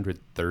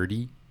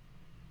 130,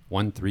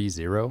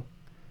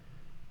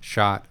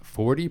 shot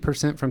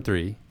 40% from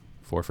 3,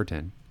 4 for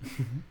 10,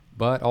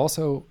 but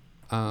also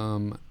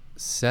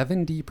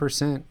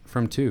 70%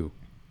 from 2.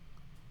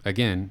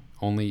 Again,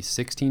 only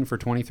 16 for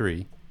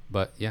 23,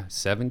 but yeah,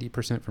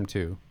 70% from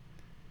 2.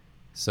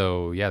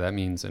 So yeah, that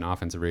means an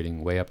offensive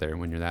rating way up there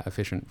when you're that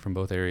efficient from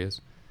both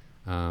areas.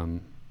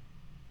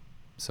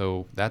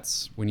 So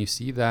that's when you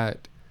see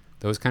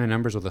those kind of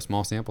numbers with a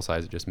small sample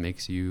size, it just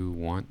makes you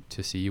want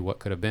to see what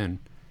could have been.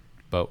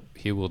 But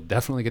he will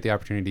definitely get the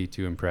opportunity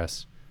to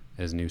impress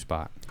at his new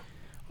spot.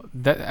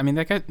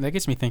 That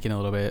gets me thinking a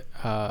little bit.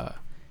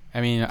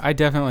 I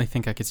definitely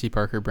think I could see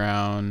Parker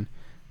Brown,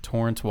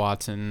 Torrance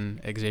Watson,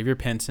 Xavier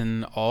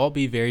Pinson all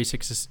be very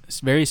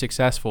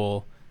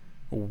successful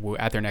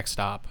at their next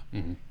stop.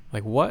 Mm-hmm.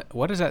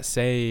 What does that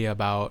say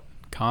about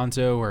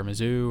Konzo or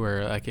Mizzou,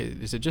 or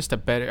is it just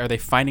are they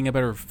finding a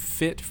better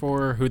fit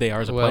for who they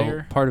are as a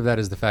player? Part of that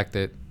is the fact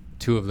that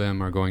 2 of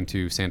them are going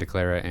to Santa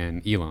Clara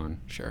and Elon.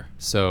 Sure.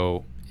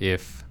 So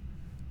if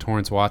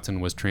Torrance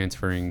Watson was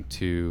transferring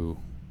to,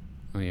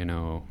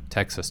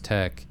 Texas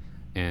Tech,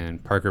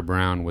 and Parker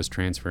Brown was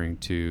transferring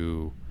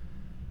to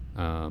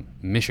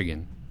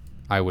Michigan,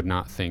 I would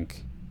not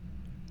think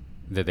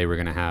that they were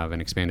going to have an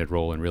expanded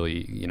role and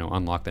really,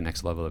 unlock the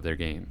next level of their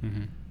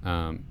game.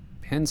 Mm-hmm.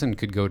 Henson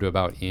could go to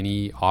about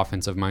any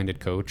offensive-minded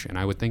coach, and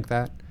I would think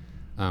that.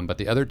 But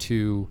the other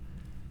two,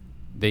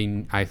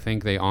 I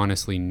think they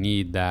honestly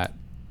need that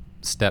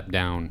step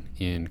down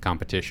in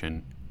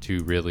competition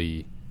to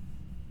really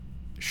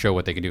show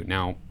what they can do.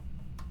 Now,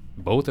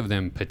 both of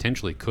them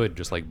potentially could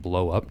just like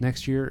blow up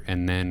next year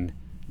and then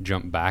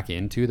jump back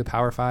into the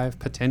Power 5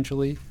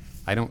 potentially.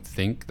 I don't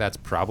think that's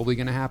probably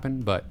going to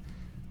happen, but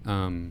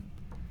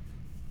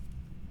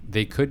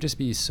they could just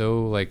be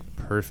so like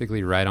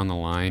perfectly right on the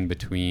line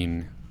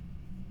between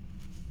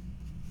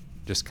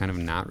just kind of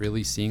not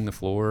really seeing the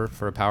floor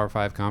for a Power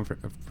 5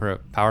 for a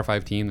Power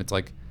 5 team that's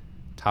like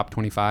top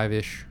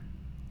 25-ish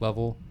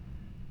level,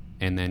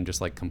 and then just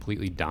like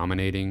completely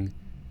dominating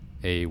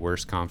a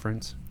worse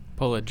conference.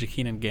 Pull a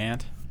Jaquin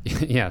Gant.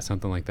 Yeah,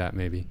 something like that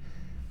maybe.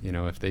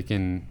 If they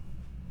can,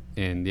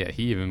 and yeah,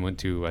 he even went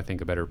to I think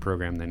a better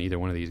program than either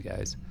one of these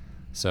guys.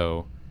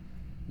 So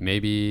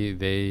maybe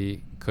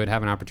they could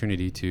have an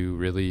opportunity to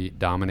really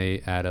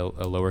dominate at a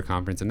lower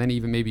conference, and then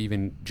maybe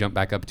even jump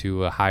back up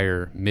to a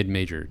higher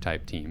mid-major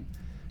type team.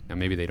 Now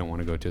maybe they don't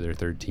want to go to their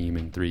third team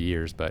in 3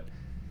 years, but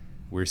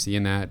we're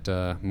seeing that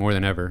more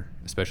than ever,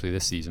 especially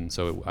this season.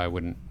 So I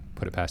wouldn't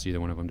put it past either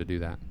one of them to do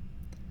that.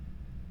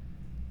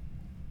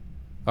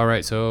 All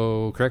right,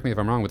 so correct me if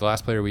I'm wrong, but the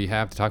last player we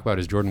have to talk about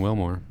is Jordan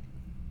Wilmore.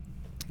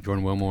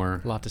 Jordan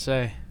Wilmore. A lot to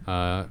say.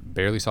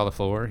 Barely saw the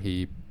floor.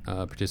 He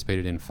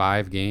participated in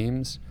 5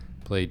 games,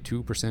 played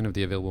 2% of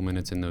the available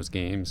minutes in those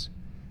games,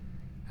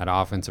 had an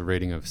offensive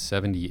rating of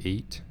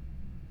 78.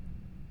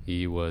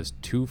 He was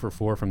 2 for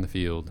 4 from the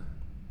field,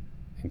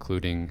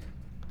 including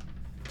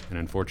an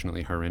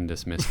unfortunately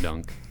horrendous missed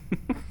dunk.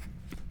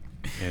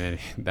 And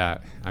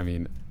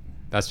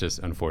that's just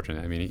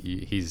unfortunate. I mean,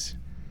 he's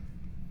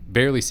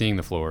barely seeing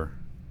the floor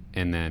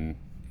and then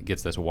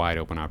gets this wide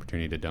open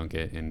opportunity to dunk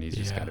it, and he's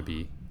just got to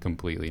be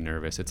completely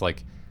nervous. It's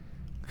like,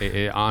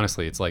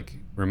 honestly, it's like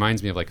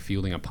reminds me of like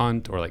fielding a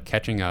punt or like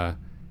catching a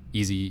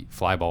easy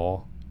fly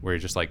ball where you're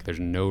just like, there's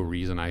no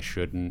reason I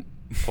shouldn't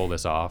pull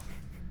this off,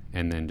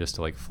 and then just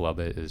to like flub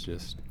it is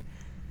just.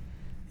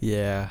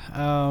 Yeah.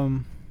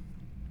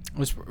 It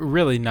was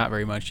really not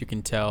very much you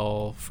can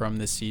tell from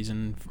this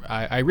season.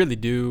 I really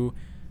do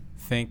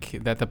think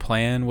that the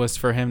plan was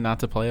for him not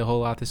to play a whole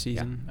lot this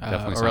season,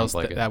 definitely or else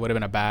like that would have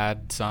been a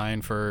bad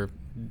sign for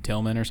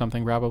Tillman or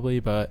something probably.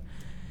 But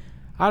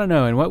I don't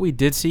know. And what we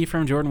did see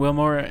from Jordan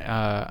Wilmore,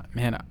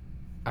 man,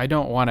 I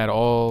don't want at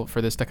all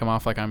for this to come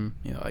off like I'm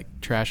like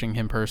trashing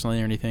him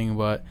personally or anything,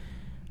 but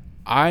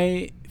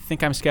I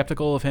think I'm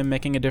skeptical of him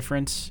making a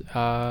difference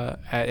at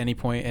any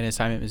point in his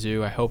time at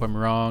Mizzou. I hope I'm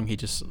wrong. He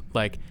just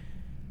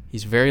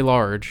he's very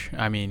large.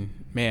 I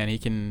mean, man, he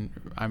can.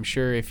 I'm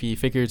sure if he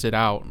figures it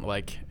out,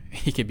 like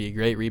he could be a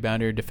great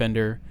rebounder,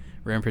 defender,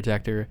 rim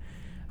protector.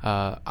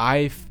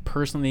 I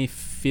personally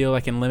feel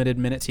like in limited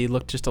minutes he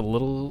looked just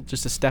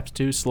a step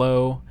too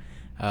slow.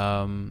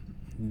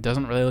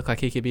 Doesn't really look like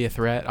he could be a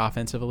threat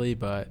offensively,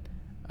 but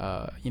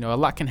a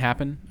lot can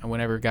happen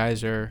whenever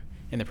guys are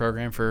in the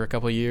program for a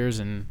couple of years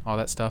and all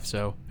that stuff.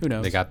 So who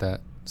knows? They got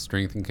that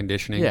strength and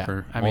conditioning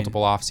for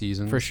multiple off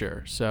seasons for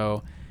sure.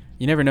 So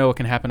you never know what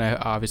can happen. I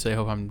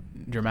hope I'm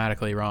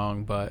dramatically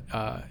wrong, but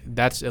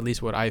that's at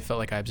least what I felt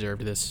like I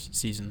observed this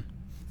season.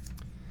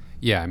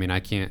 Yeah, I mean, I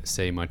can't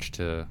say much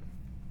to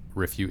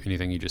refute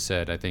anything you just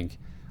said. I think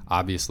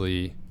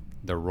obviously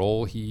the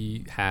role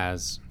he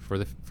has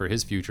for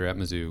his future at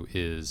Mizzou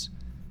is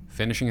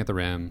finishing at the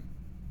rim,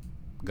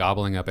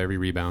 gobbling up every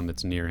rebound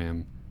that's near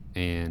him,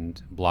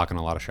 and blocking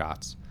a lot of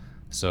shots.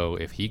 So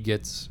if he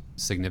gets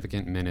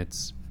significant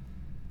minutes,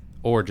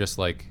 or just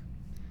like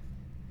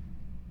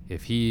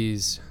if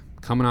he's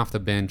coming off the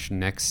bench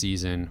next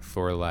season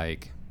for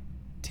like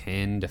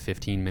 10 to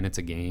 15 minutes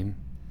a game,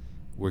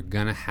 we're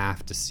going to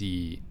have to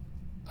see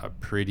a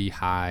pretty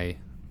high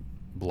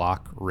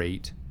block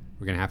rate.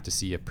 We're going to have to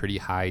see a pretty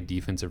high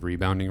defensive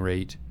rebounding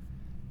rate.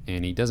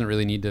 And he doesn't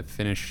really need to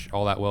finish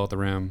all that well at the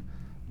rim.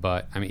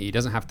 But, I mean, he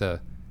doesn't have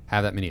to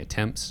have that many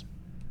attempts.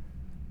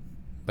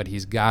 But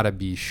he's got to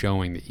be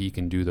showing that he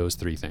can do those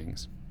 3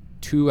 things.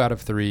 2 out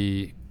of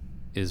 3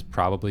 is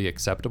probably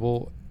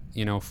acceptable,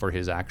 for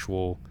his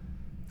actual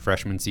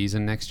freshman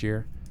season next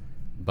year.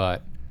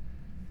 But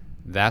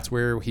that's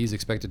where he's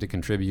expected to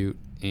contribute.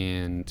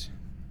 And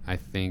I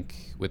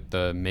think with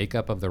the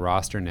makeup of the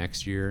roster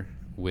next year,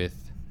 we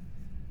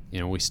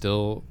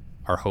still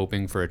are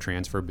hoping for a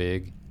transfer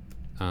big.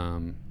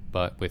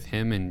 But with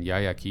him and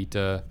Yaya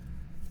Kita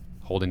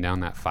holding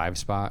down that 5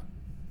 spot,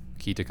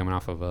 Kita coming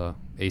off of a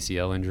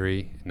ACL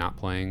injury, not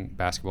playing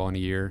basketball in a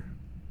year,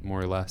 more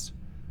or less.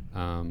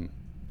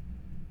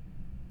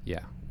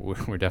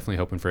 We're definitely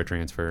hoping for a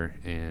transfer,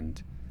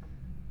 and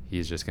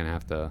he's just going to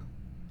have to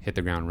hit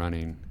the ground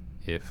running.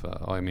 If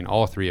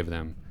all 3 of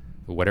them,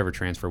 whatever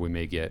transfer we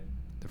may get,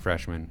 the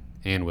freshman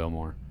and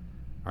Wilmore,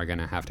 are going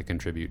to have to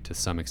contribute to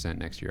some extent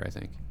next year, I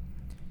think.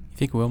 You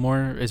think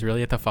Wilmore is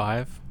really at the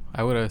 5?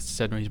 I would have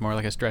said he's more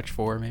like a stretch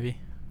 4, maybe.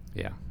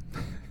 Yeah.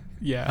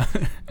 Yeah.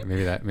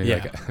 maybe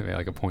Yeah.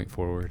 like a point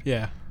forward.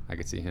 Yeah. I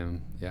could see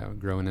him,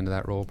 growing into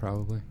that role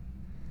probably.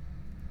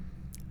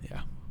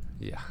 Yeah.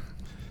 Yeah.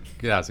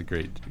 That's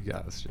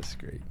just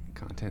great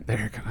content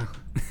there, Kyle.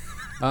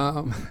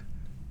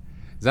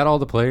 Is that all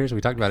the players?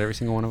 We talked about every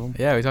single one of them?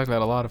 Yeah, we talked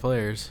about a lot of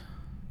players.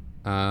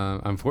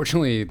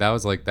 Unfortunately,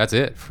 that's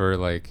it for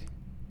like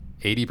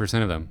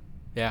 80% of them.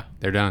 Yeah.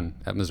 They're done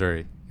at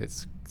Missouri.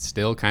 It's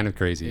still kind of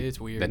crazy. It's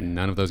weird that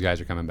none of those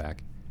guys are coming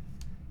back.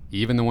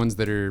 Even the ones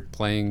that are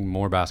playing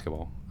more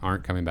basketball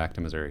aren't coming back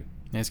to Missouri.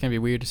 Yeah, it's going to be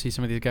weird to see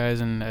some of these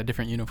guys in a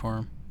different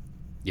uniform.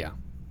 Yeah.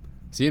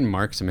 Seeing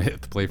Mark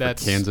Smith play for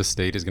Kansas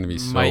State is going to be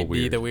so weird. Might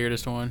be the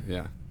weirdest one.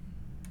 Yeah.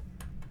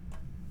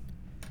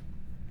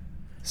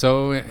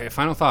 So,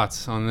 final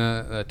thoughts on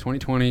the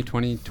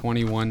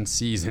 2020-2021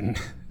 season.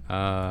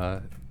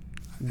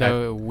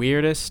 The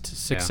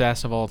weirdest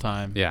success of all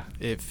time. Yeah.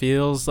 It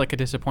feels like a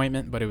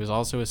disappointment, but it was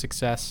also a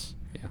success.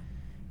 Yeah.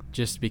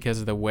 Just because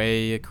of the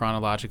way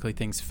chronologically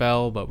things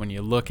fell. But when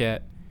you look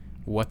at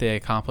what they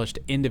accomplished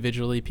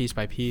individually, piece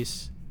by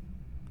piece,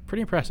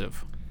 pretty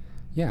impressive.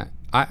 Yeah.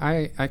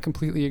 I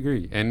completely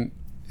agree. And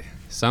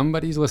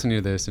somebody's listening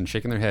to this and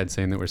shaking their head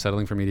saying that we're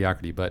settling for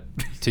mediocrity. But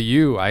to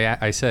you,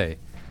 I say,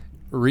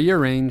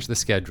 rearrange the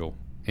schedule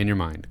in your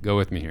mind. Go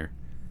with me here.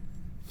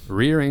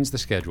 Rearrange the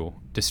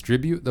schedule.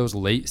 Distribute those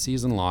late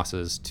season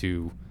losses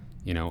to,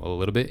 a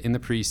little bit in the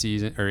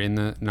preseason or in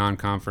the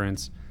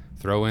non-conference.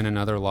 Throw in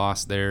another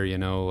loss there,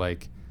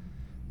 like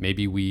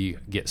maybe we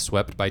get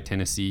swept by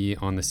Tennessee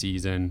on the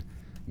season.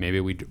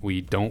 Maybe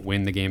we don't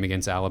win the game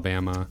against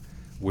Alabama.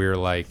 We're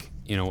like,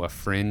 a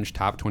fringe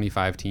top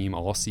 25 team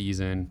all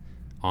season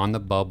on the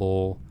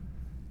bubble.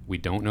 We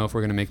don't know if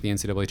we're going to make the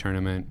NCAA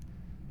tournament.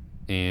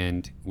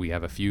 And we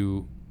have a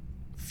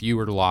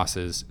fewer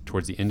losses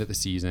towards the end of the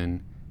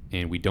season.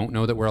 And we don't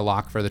know that we're a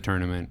lock for the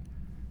tournament.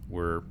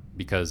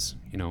 Because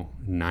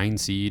 9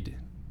 seed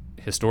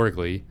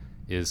historically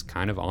is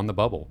kind of on the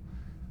bubble.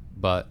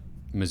 But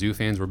Mizzou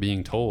fans were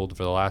being told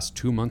for the last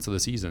 2 months of the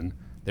season,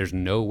 there's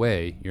no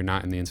way you're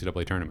not in the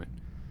NCAA tournament.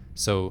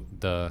 So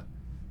the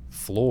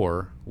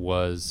floor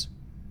was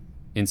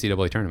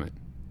NCAA tournament.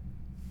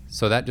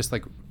 So that just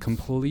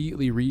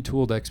completely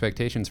retooled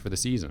expectations for the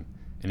season.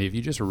 And if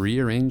you just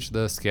rearrange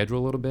the schedule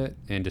a little bit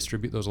and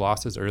distribute those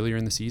losses earlier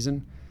in the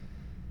season,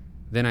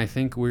 then I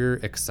think we're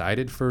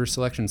excited for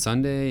Selection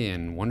Sunday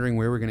and wondering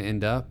where we're going to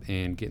end up,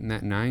 and getting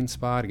that 9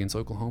 spot against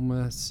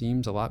Oklahoma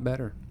seems a lot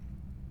better.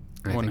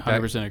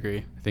 100% agree.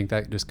 I think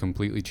that just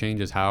completely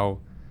changes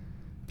how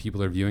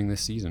people are viewing this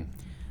season.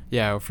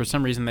 Yeah, for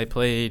some reason they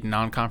played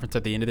non-conference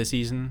at the end of the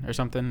season or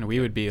something, we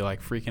would be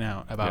freaking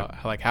out about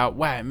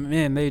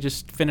they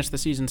just finished the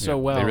season so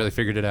well. They really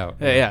figured it out.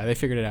 Yeah, they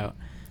figured it out.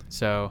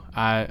 So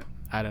I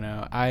don't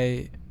know.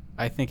 I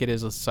think it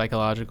is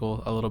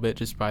psychological a little bit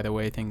just by the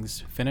way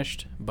things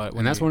finished.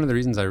 And that's one of the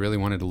reasons I really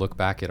wanted to look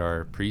back at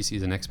our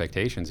preseason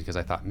expectations, because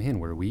I thought, man,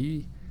 were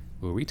we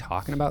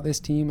talking about this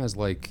team as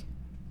we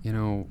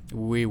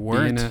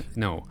weren't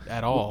no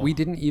at all. We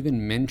didn't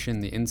even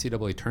mention the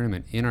NCAA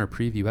tournament in our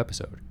preview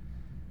episode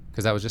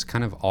because that was just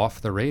kind of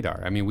off the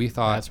radar. I mean, we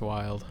thought that's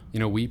wild.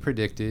 We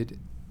predicted.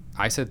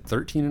 I said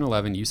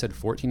 13-11. You said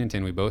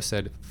 14-10. We both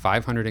said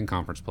 500 in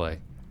conference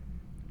play.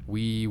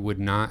 We would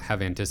not have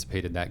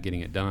anticipated that getting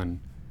it done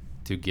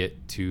to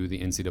get to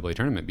the NCAA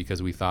tournament,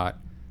 because we thought,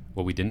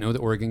 we didn't know the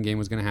Oregon game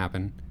was going to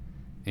happen,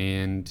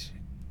 and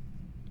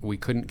we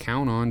couldn't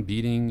count on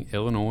beating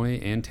Illinois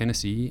and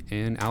Tennessee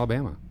and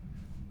Alabama.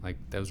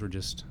 Those were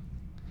just,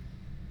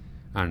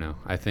 I don't know.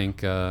 I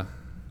think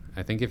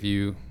if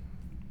you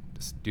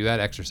just do that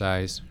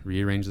exercise,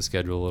 rearrange the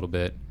schedule a little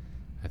bit,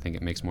 I think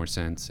it makes more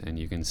sense, and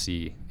you can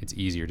see it's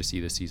easier to see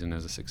this season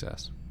as a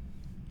success.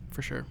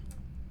 For sure.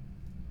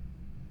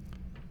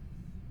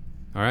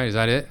 All right, is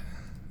that it?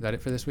 Is that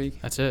it for this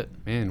week? That's it.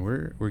 Man,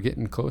 we're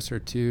getting closer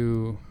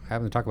to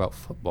having to talk about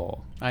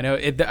football. I know.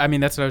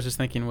 That's what I was just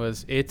thinking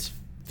was it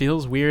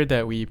feels weird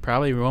that we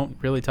probably won't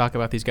really talk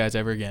about these guys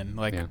ever again,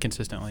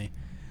 consistently.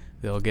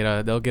 They'll get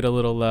a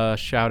little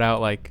shout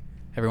out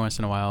every once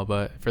in a while,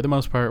 but for the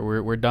most part,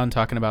 we're done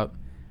talking about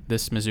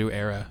this Mizzou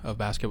era of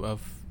basketball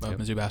of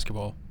Mizzou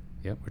basketball.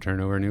 Yep, we're turning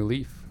over a new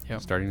leaf.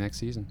 Starting next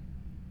season.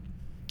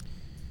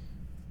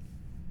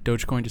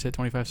 Dogecoin just hit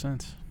 25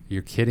 cents.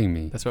 You're kidding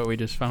me. That's what we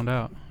just found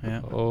out. Yeah.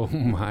 Oh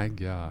my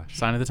gosh.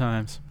 Sign of the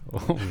times.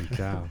 Holy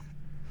cow.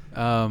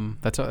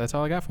 That's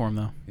all I got for him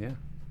though. Yeah.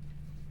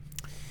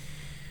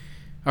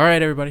 All right,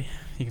 everybody.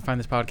 You can find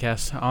this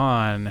podcast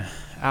on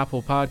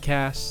Apple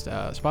Podcasts,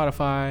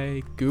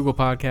 Spotify, Google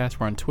Podcasts.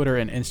 We're on Twitter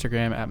and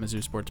Instagram at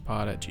Mizzou Sports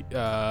Pod at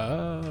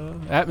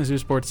Mizzou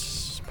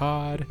Sports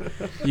Pod.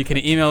 You can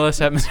email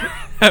us at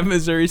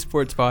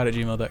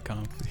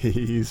MissouriSportsPod@gmail.com.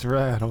 He's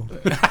rattled.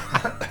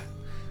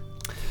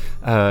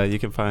 You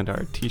can find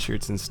our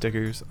t-shirts and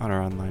stickers on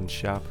our online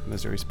shop,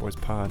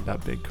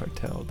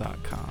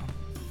 MissouriSportsPod.BigCartel.com.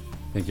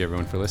 Thank you,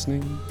 everyone, for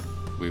listening.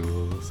 We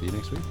will see you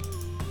next week.